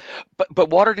 Back to that. But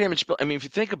water damage. I mean, if you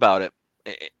think about it,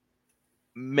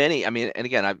 many, I mean, and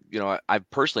again, I've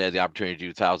personally had the opportunity to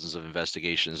do thousands of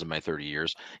investigations in my 30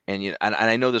 years, and and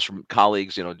I know this from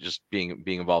colleagues, just being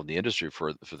involved in the industry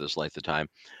for this length of time.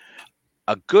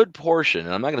 A good portion,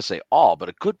 and I'm not going to say all, but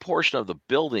a good portion of the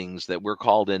buildings that we're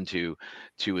called into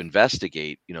to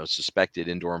investigate, suspected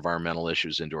indoor environmental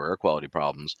issues, indoor air quality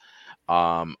problems,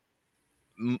 um,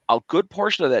 a good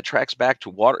portion of that tracks back to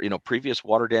water, previous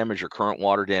water damage or current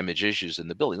water damage issues in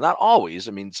the building. Not always.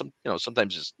 I mean,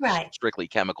 sometimes it's Right. strictly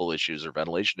chemical issues or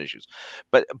ventilation issues,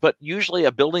 but usually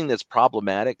a building that's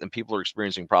problematic and people are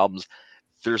experiencing problems,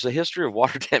 there's a history of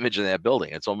water damage in that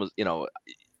building. It's almost,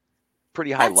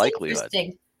 pretty high That's likelihood.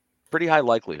 interesting. Pretty high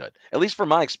likelihood, at least from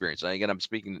my experience. And again, I'm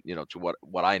speaking, to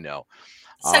what I know.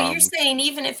 So you're Um, saying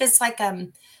even if it's like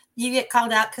you get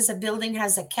called out because a building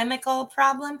has a chemical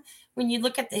problem, when you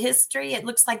look at the history, it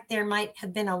looks like there might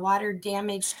have been a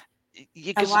because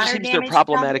it just water seems they're damage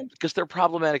problematic problem. because they're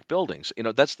problematic buildings.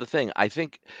 That's the thing. I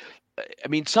think I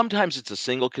mean, sometimes it's a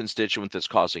single constituent that's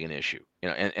causing an issue,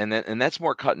 and that's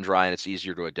more cut and dry, and it's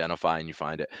easier to identify, and you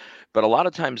find it. But a lot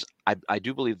of times, I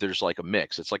do believe there's like a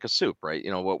mix. It's like a soup, right?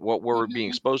 What we're being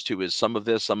Mhm. exposed to is some of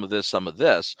this, some of this, some of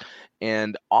this,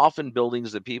 and often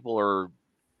buildings that people are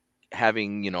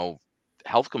having,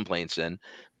 health complaints in,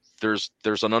 there's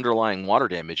an underlying water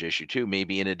damage issue too,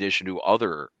 maybe in addition to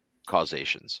other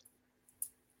causations.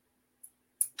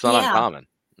 It's not Yeah, uncommon.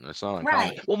 It's not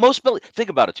uncommon. right. Well, most buildings, think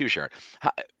about it too, Sharon.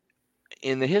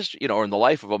 In the history, or in the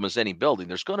life of almost any building,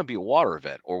 there's going to be a water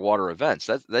event or water events.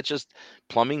 That's just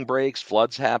plumbing breaks,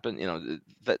 floods happen.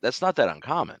 That's not that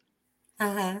uncommon.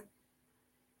 Uh-huh.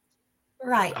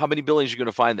 Right. How many buildings are you going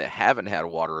to find that haven't had a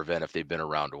water event if they've been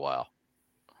around a while?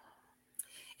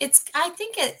 I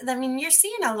think I mean, you're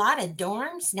seeing a lot of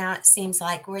dorms now, it seems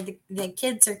like, where the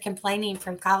kids are complaining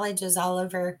from colleges all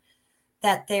over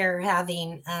that they're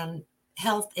having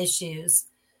health issues.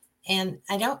 And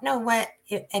I don't know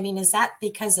I mean, is that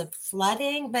because of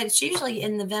flooding? But it's usually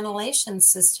in the ventilation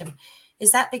system.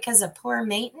 Is that because of poor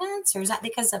maintenance, or is that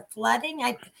because of flooding?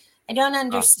 I don't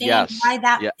understand Yes,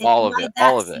 yeah, why all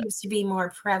that of it. seems to be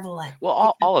more prevalent. Well,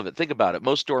 Because all of it. Think about it.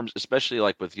 Most dorms, especially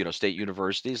like with state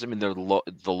universities. I mean, they're well,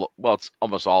 it's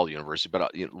almost all university,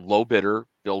 but low bidder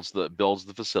builds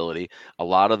the facility. A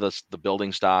lot of the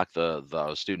building stock,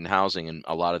 the student housing, and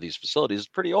a lot of these facilities is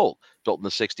pretty old, built in the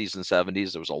 60s and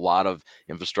 70s. There was a lot of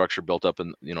infrastructure built up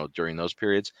in during those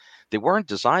periods. They weren't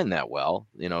designed that well.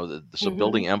 So Mhm.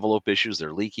 building envelope issues.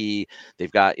 They're leaky.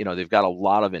 They've got a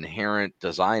lot of inherent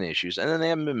design issues, and then they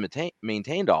haven't been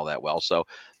maintained all that well. So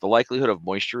the likelihood of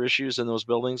moisture issues in those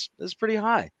buildings is pretty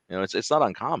high. It's not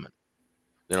uncommon.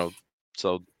 You know,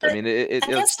 so I But mean, it I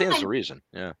guess stands to reason.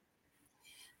 Yeah.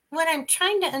 what I'm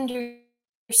trying to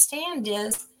understand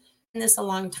is in this a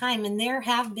long time, and there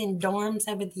have been dorms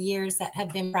over the years that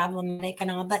have been problematic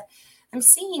and all, but I'm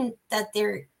seeing that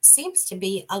there seems to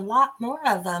be a lot more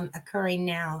of them occurring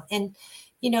now. And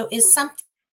is something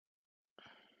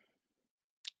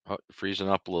Oh, freezing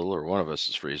up a little, or one of us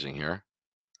is freezing here.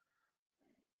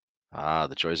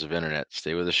 The joys of internet.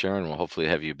 Stay with us, Sharon. We'll hopefully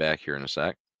have you back here in a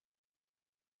sec.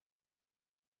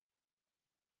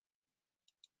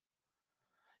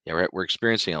 Yeah, we're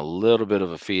experiencing a little bit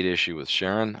of a feed issue with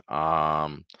Sharon.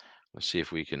 Let's see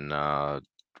if we can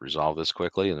resolve this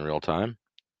quickly in real time.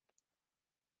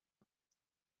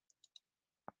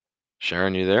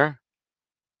 Sharon, you there?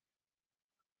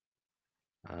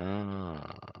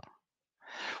 Ah.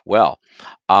 Well,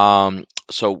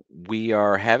 so we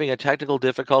are having a technical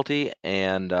difficulty,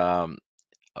 and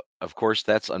of course,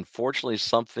 that's unfortunately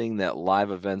something that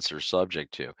live events are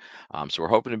subject to. So we're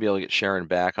hoping to be able to get Sharon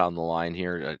back on the line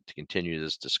here to continue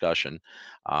this discussion.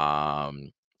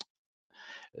 Um,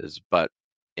 but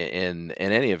in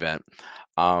any event,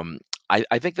 um,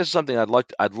 I think this is something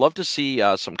I'd love to see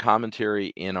some commentary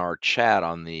in our chat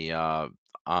on the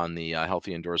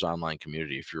Healthy Indoors online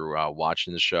community. If you're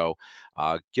watching the show,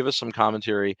 give us some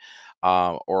commentary.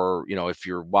 Or if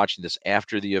you're watching this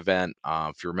after the event,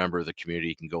 if you're a member of the community,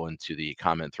 you can go into the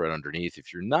comment thread underneath.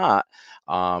 If you're not,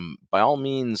 by all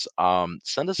means,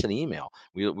 send us an email.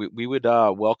 We would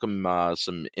welcome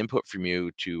some input from you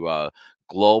to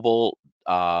global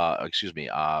excuse me,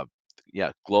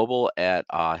 yeah, global at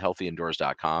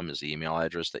healthyindoors.com is the email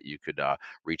address that you could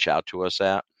reach out to us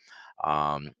at,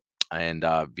 um, and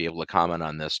be able to comment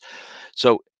on this.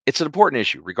 So it's an important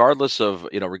issue, regardless of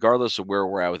where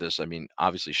we're at with this. I mean,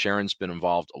 obviously Sharon's been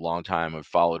involved a long time. I've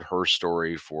followed her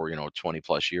story for 20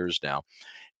 plus years now,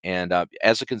 and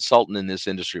as a consultant in this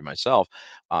industry myself,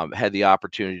 had the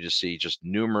opportunity to see just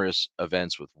numerous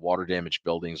events with water damaged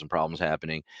buildings and problems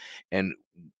happening. And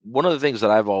one of the things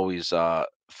that I've always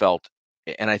felt,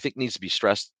 and I think needs to be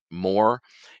stressed more,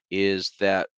 is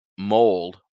that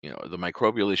mold. The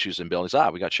microbial issues in buildings.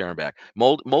 We got Sharon back.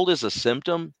 Mold is a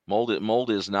symptom. Mold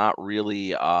is not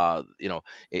really.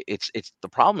 It's the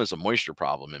problem is a moisture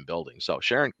problem in buildings. So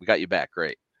Sharon, we got you back.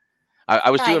 Great. I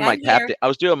was right, doing my I'm here. I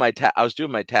was doing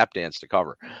my tap dance to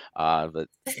cover. But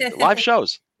live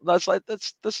shows.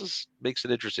 This is makes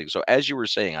it interesting. So as you were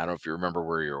saying, I don't know if you remember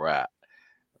where you were at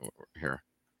here.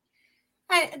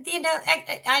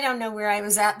 I don't know where I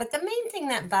was at, but the main thing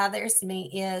that bothers me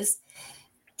is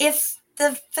if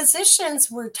the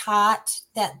physicians were taught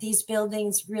that these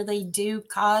buildings really do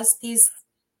cause these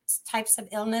types of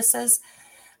illnesses,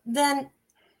 then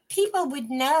people would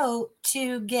know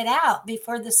to get out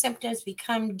before the symptoms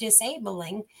become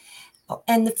disabling,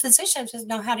 and the physicians would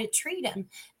know how to treat them.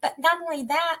 But not only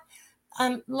that,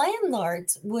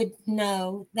 landlords would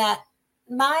know that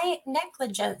my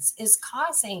negligence is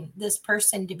causing this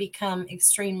person to become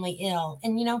extremely ill.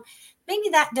 And, maybe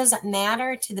that doesn't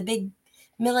matter to the big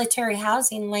military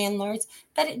housing landlords,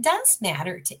 but it does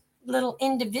matter to little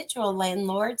individual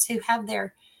landlords who have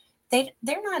they're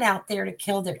not out there to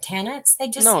kill their tenants.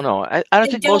 No, no, I don't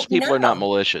They think most don't people are not know.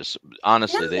 malicious.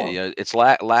 Honestly, No, it's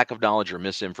lack of knowledge or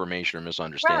misinformation or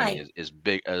misunderstanding right. is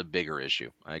a bigger issue.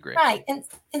 I agree. Right.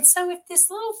 And so if this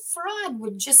little fraud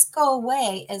would just go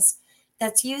away, as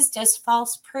that's used as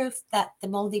false proof that the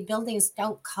moldy buildings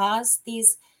don't cause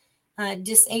these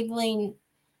disabling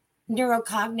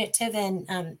neurocognitive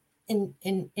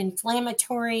and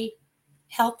inflammatory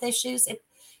health issues. If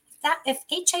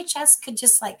HHS could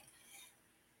just like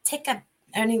take an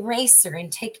eraser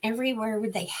and take everywhere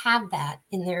where they have that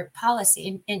in their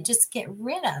policy and just get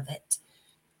rid of it,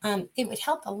 it would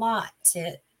help a lot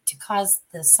to cause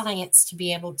the science to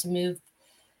be able to move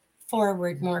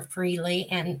forward more freely,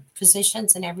 and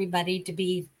physicians and everybody to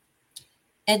be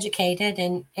educated,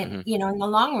 and Hmm. in the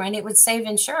long run it would save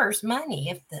insurers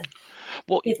money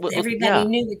Well, if everybody yeah,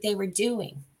 knew what they were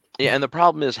doing. yeah, and the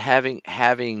problem is having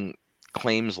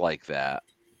claims like that.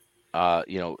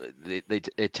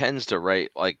 It tends to, right,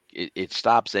 like it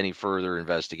stops any further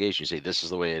investigation. You say this is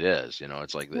the way it is.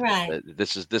 It's like Right.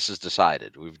 this is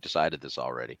decided. We've decided this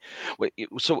already.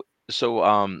 So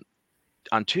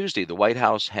on Tuesday, the White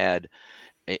House had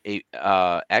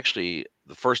actually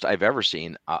the first I've ever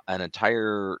seen an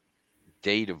entire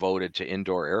day devoted to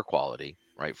indoor air quality.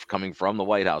 Right, coming from the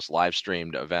White House, live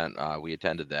streamed event. We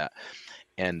attended that,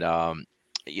 and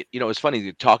it's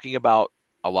funny talking about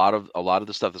a lot of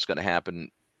the stuff that's going to happen,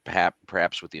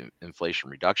 perhaps with the Inflation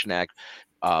Reduction Act,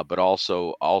 but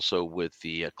also with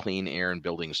the Clean Air and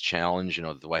Buildings Challenge.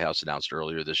 That the White House announced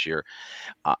earlier this year.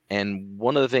 And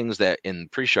one of the things that in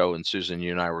pre-show, and Susan,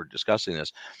 you and I were discussing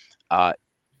this, uh,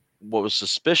 what was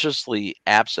suspiciously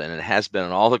absent, and it has been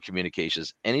in all the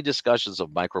communications, any discussions of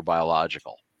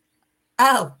microbiological.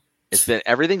 Oh,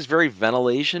 Everything's very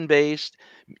ventilation based,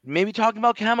 maybe talking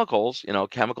about chemicals,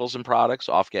 chemicals and products,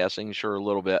 off gassing, sure, a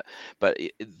little bit, but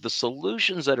the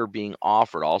solutions that are being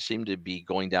offered all seem to be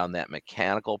going down that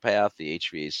mechanical path, the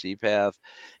HVAC path,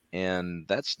 and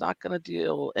that's not going to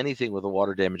deal anything with a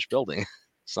water damaged building.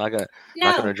 It's not going to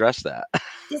no, address that.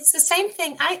 it's the same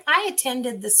thing. I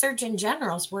attended the Surgeon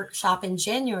General's workshop in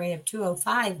January of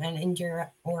 2005 on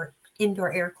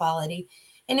indoor air quality,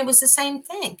 and it was the same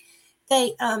thing.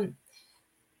 They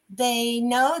they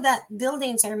know that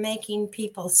buildings are making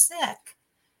people sick,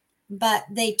 but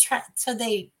they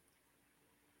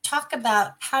talk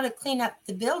about how to clean up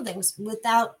the buildings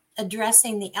without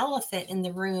addressing the elephant in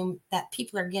the room, that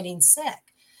people are getting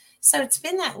sick. So it's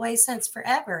been that way since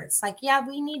forever. It's like, yeah,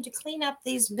 we need to clean up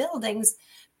these buildings,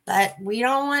 but we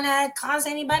don't want to cause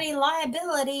anybody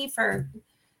liability for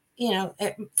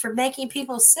making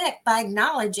people sick by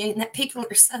acknowledging that people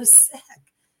are so sick.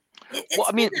 Well,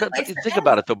 I It's been mean, that but way think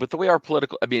about forever. it though. But the way our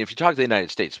political, I mean, if you talk to the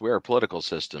United States, the way our political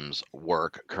systems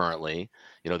work currently,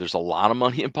 there's a lot of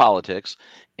money in politics,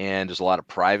 and there's a lot of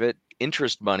private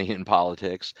interest money in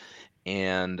politics,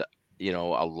 and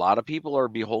a lot of people are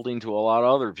beholden to a lot of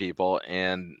other people,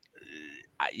 and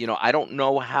I don't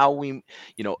know how we,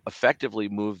 effectively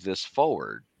move this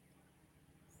forward.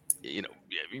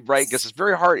 Right? Because it's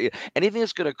very hard. Anything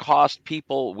that's going to cost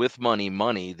people with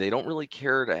money, they don't really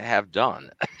care to have done.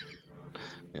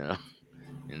 You know,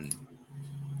 and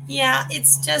Yeah,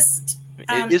 it's just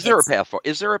Is there a it's path forward?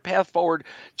 Is there a path forward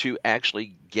to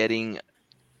actually getting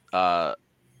uh,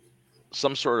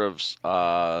 some sort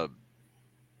of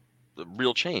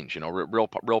real change?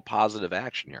 Real positive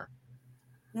action here.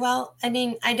 Well, I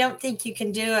mean, I don't think you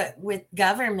can do it with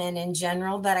government in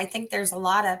general, but I think there's a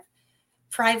lot of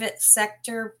private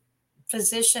sector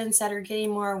physicians that are getting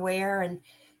more aware,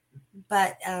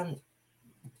 but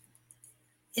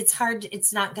it's hard.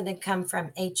 It's not going to come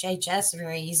from HHS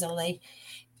very easily.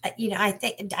 I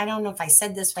don't know if I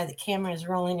said this while the camera is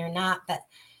rolling or not, but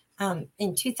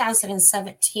in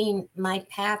 2017, my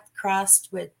path crossed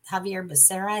with Javier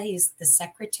Becerra. He's the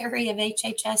secretary of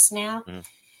HHS now, Mhm.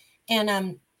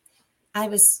 and I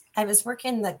was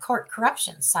working the court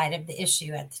corruption side of the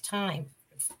issue at the time,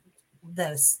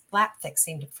 the slap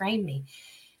fixing to frame me,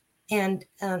 and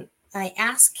I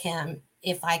asked him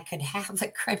if I could have a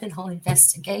criminal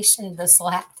investigation of the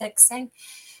slap fixing,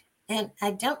 and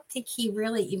I don't think he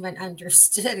really even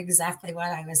understood exactly what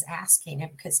I was asking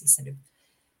him, because he said,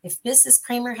 if Mrs.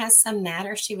 Kramer has some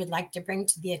matter she would like to bring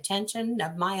to the attention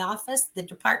of my office, the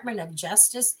Department of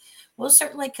Justice, we'll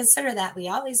certainly consider that. We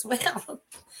always will.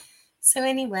 So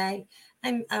anyway,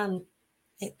 I'm I'm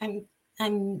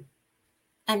I'm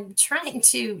I'm trying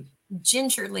to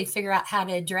gingerly figure out how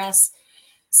to address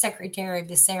Secretary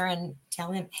Becerra and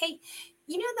tell him, hey,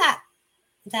 you know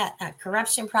that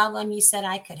corruption problem you said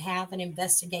I could have an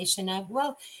investigation of?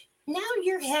 Well, now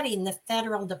you're heading the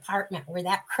federal department where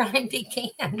that crime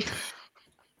began.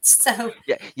 So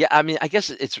Yeah, yeah. I mean, I guess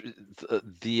it's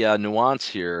the nuance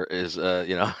here is,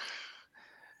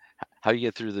 how you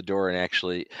get through the door and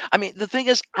actually. I mean, the thing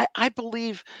is, I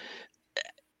believe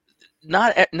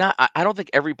not. I don't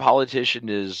think every politician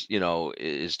is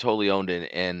totally owned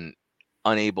and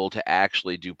unable to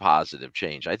actually do positive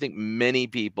change. I think many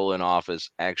people in office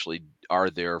actually are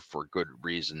there for good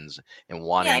reasons and Yeah, I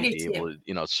wanting to do be too. able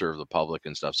to, serve the public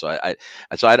and stuff. So I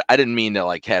didn't mean to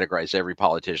like categorize every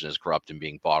politician as corrupt and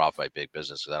being bought off by big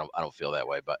business. 'Cause I don't feel that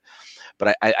way, but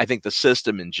I think the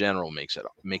system in general makes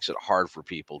it hard for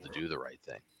people to do the right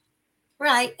thing.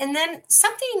 Right. And then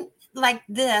something like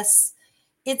this,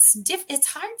 it's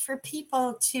hard for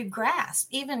people to grasp,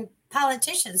 even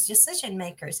politicians, decision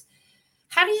makers.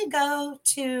 How do you go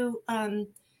to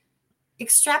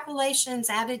extrapolations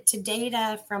added to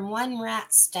data from one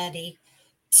rat study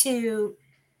to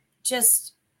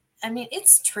just, I mean,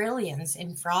 it's trillions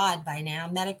in fraud by now,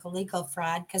 medical legal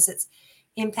fraud, because it's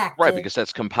Right, impacted. because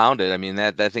that's compounded. I mean,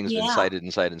 that thing's been Yeah, cited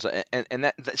and cited and and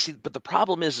that see, but the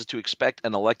problem is to expect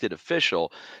an elected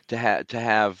official to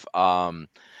have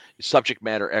subject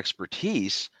matter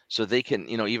expertise so they can,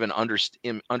 even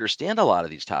understand a lot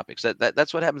of these topics.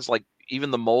 That's what happens. Like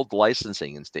even the mold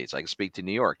licensing in states. I can speak to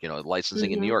New York.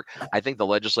 Licensing in New hmm, York. I think the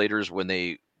legislators, when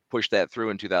they pushed that through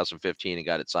in 2015 and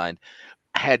got it signed,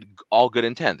 had all good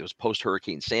intent. It was post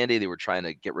Hurricane Sandy. They were trying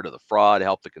to get rid of the fraud,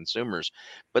 help the consumers,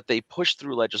 but they pushed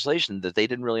through legislation that they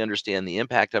didn't really understand the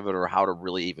impact of it or how to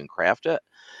really even craft it.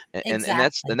 And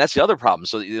exactly. that's the other problem.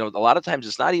 So a lot of times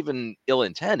it's not even ill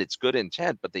intent; it's good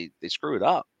intent, but they screw it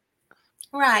up.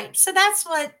 Right. So that's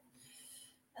what,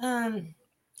 um,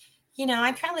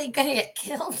 I'm probably going to get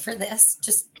killed for this.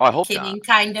 Just Oh, I hope not. kidding,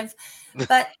 kind of.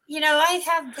 But, I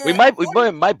have We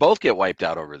might both get wiped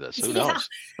out over this. Who yeah, knows?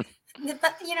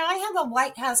 but, I have a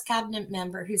White House cabinet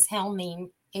member who's helming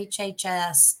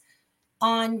HHS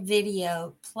on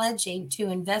video pledging to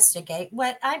investigate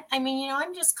what I mean,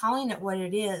 I'm just calling it what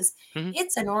it is. Mhm.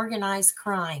 It's an organized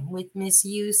crime with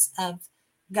misuse of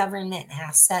government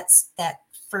assets that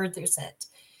furthers it.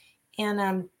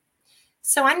 And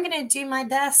so I'm going to do my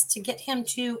best to get him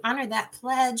to honor that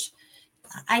pledge.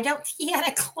 I don't think he had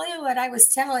a clue what I was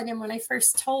telling him when I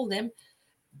first told him.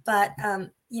 But,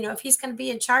 if he's going to be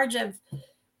in charge of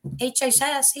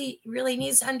HHS, he really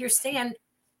needs to understand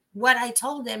what I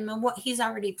told him and what he's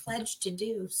already pledged to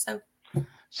do. So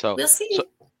So we'll so see.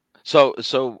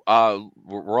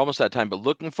 we're almost out of time, but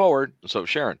looking forward. So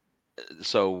Sharon,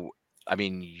 so I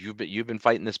mean, you've been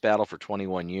fighting this battle for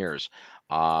 21 years.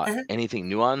 Uh-huh. Anything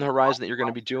new on the horizon that you're going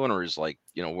to be doing, or is like,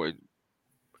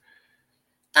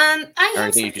 I or have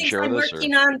anything you some can things share with I'm us, or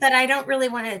working on, but I don't really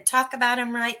want to talk about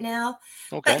them right now.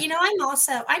 But okay,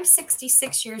 I'm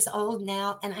 66 years old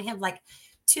now, and I have like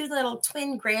two little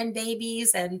twin grandbabies,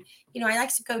 and I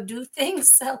like to go do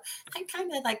things. So I'm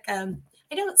kind of like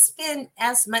I don't spend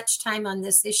as much time on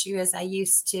this issue as I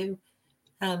used to.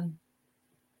 Um,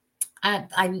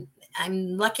 I'm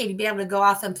lucky to be able to go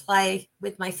off and play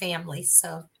with my family,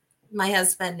 so my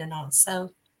husband and all.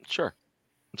 So sure.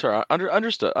 Sure,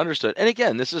 understood. And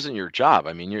again, this isn't your job.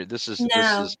 I mean, no. this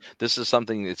is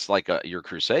something. It's like your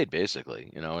crusade,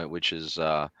 basically. Which is,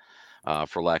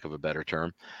 for lack of a better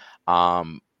term.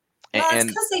 Um, Well, it's and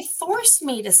because they forced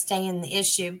me to stay in the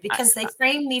issue because they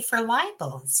framed me for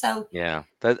libel. So, Yeah,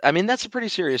 I mean, that's a pretty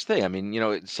serious thing. I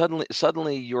mean,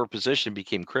 suddenly your position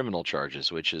became criminal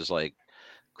charges, which is like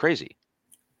crazy.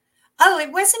 oh,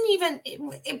 it wasn't even.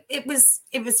 It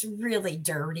was really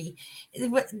dirty.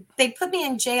 They put me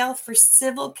in jail for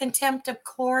civil contempt of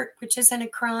court, which isn't a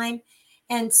crime,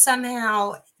 and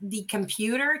somehow the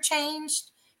computer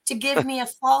changed to give me a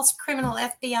false criminal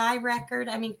FBI record.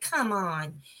 I mean, come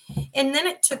on. And then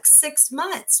it took 6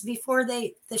 months before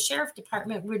the sheriff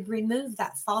department would remove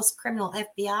that false criminal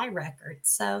FBI record.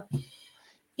 So,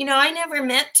 I never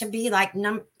meant to be like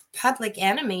public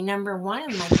enemy number one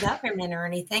in my government or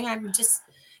anything. I've just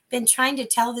been trying to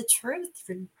tell the truth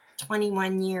for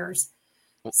 21 years.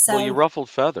 Well, you So, ruffled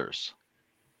feathers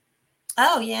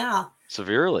oh yeah.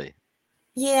 severely.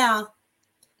 Yeah.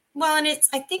 Well, and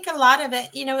I think a lot of it,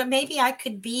 maybe I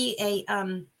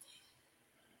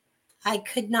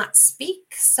could not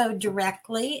speak so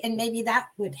directly, and maybe that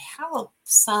would help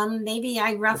some. Maybe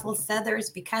I ruffle feathers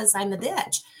because I'm a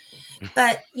bitch.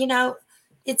 But,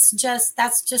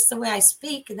 that's just the way I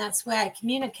speak and that's the way I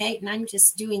communicate, and I'm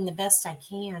just doing the best I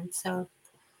can. So,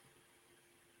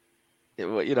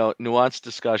 Nuanced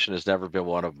discussion has never been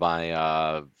one of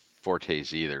my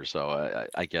fortes either. So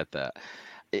I get that.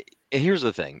 And here's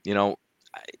the thing,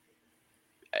 I,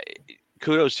 I,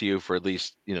 kudos to you for at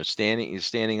least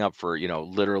standing up for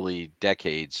literally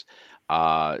decades.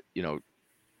 Uh, you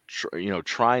know,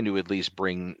 trying to at least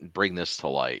bring this to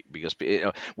light because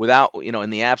without in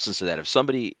the absence of that, if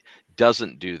somebody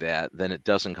doesn't do that, then it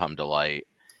doesn't come to light,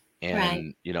 right.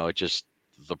 and it just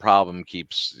the problem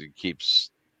keeps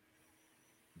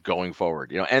going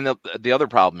forward. And the other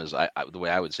problem is, the way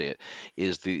I would say it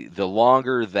is the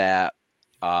longer that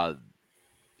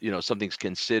something's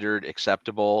considered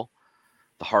acceptable,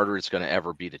 the harder it's going to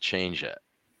ever be to change it.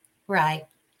 Right.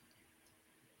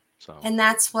 So, And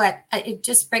that's what it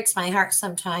just breaks my heart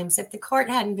sometimes. If the court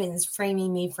hadn't been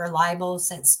framing me for libel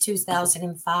since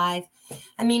 2005,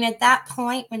 I mean, at that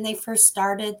point when they first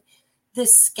started,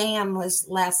 this scam was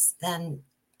less than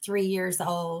 3 years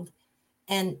old.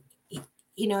 And,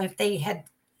 if they had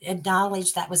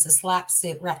acknowledged that was a slap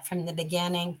suit right from the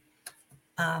beginning,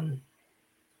 I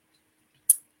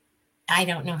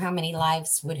don't know how many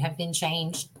lives would have been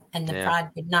changed and the fraud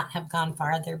would not have gone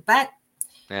farther. But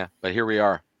here we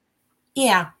are.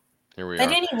 Yeah. Here we but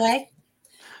are. Anyway,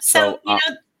 so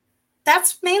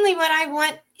that's mainly what I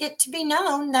want it to be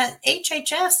known, that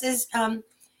HHS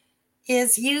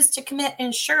is used to commit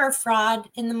insurer fraud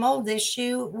in the mold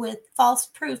issue with false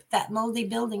proof that moldy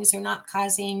buildings are not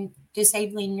causing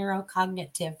disabling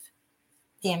neurocognitive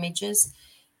damages.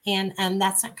 And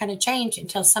that's not going to change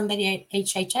until somebody at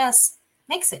HHS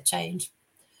makes it change.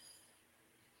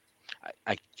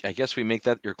 I guess we make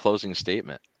that your closing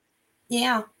statement.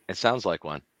 Yeah. It sounds like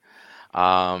one.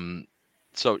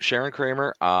 So Sharon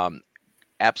Kramer,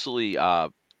 absolutely a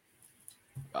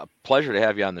pleasure to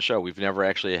have you on the show. We've never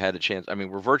actually had a chance. I mean,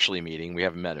 we're virtually meeting. We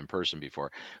haven't met in person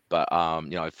before, but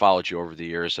I've followed you over the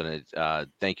years, and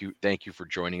thank you for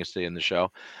joining us today in the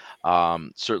show.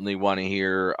 Certainly want to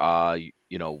hear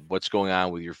what's going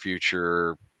on with your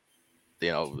future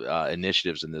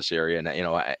initiatives in this area, and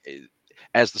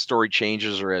as the story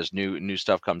changes or as new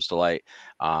stuff comes to light,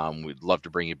 we'd love to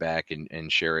bring you back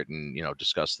and share it and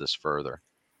discuss this further.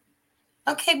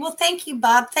 Okay, well, thank you,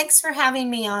 Bob. Thanks for having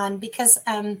me on, because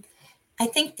I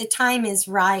think the time is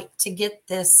right to get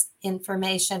this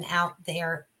information out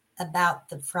there about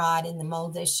the fraud and the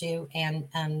mold issue, and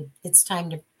it's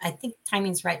time I think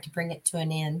timing's right to bring it to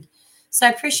an end. So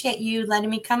I appreciate you letting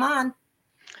me come on.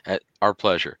 Our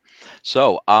pleasure.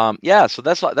 So so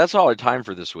that's all our time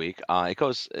for this week. It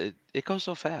goes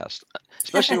so fast,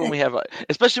 especially when we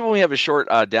have a short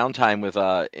downtime with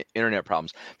internet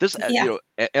problems. This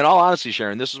in all honesty,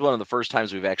 Sharon, this is one of the first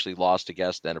times we've actually lost a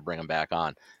guest and to bring them back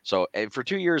on. So for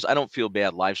 2 years, I don't feel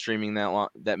bad live streaming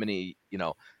that many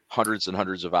hundreds and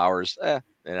hundreds of hours.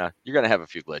 You're gonna have a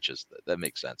few glitches. That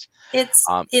makes sense.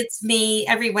 It's me.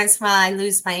 Every once in a while, I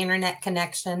lose my internet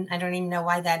connection. I don't even know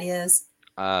why that is.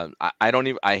 I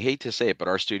hate to say it, but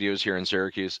our studios here in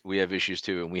Syracuse, we have issues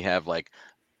too, and we have like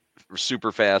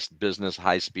super fast business,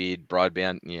 high speed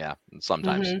broadband. Yeah,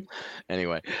 sometimes. Mm-hmm.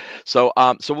 Anyway, so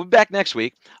we'll be back next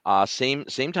week, same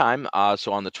time.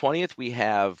 So on the 20th, we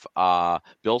have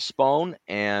Bill Spohn,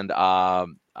 and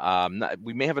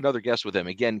we may have another guest with him.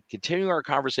 Again, continuing our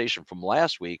conversation from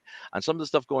last week on some of the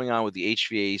stuff going on with the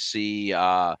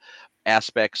HVAC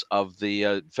aspects of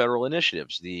the federal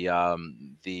initiatives,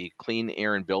 the Clean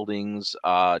Air and Buildings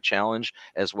Challenge,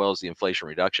 as well as the Inflation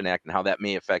Reduction Act, and how that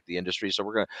may affect the industry. So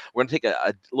we're gonna take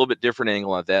a little bit different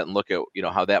angle on that and look at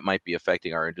how that might be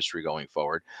affecting our industry going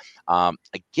forward.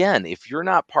 Again, if you're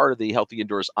not part of the Healthy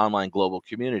Indoors online global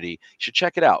community, you should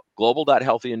check it out.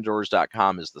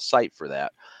 Global.healthyindoors.com is the site for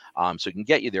that. So it can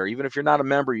get you there. Even if you're not a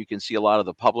member, you can see a lot of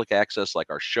the public access, like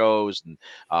our shows and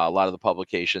a lot of the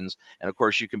publications. And of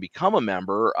course, you can become a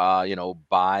member,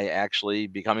 by actually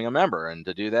becoming a member. And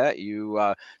to do that, you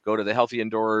go to the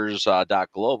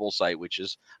healthyindoors.global site, which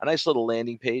is a nice little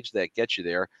landing page that gets you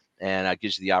there and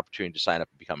gives you the opportunity to sign up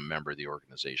and become a member of the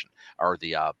organization or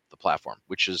the platform,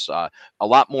 which is a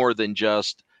lot more than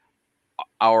just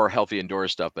our Healthy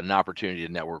Indoors stuff, but an opportunity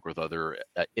to network with other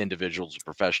individuals and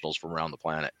professionals from around the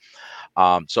planet.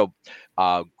 So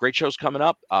great shows coming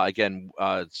up. Again,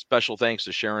 special thanks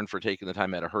to Sharon for taking the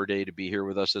time out of her day to be here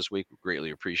with us this week. We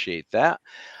greatly appreciate that.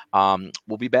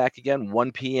 We'll be back again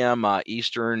 1 p.m.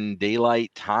 Eastern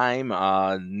Daylight Time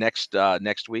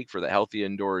next week for the Healthy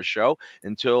Indoors show.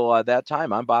 Until that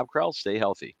time, I'm Bob Krell. Stay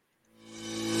healthy.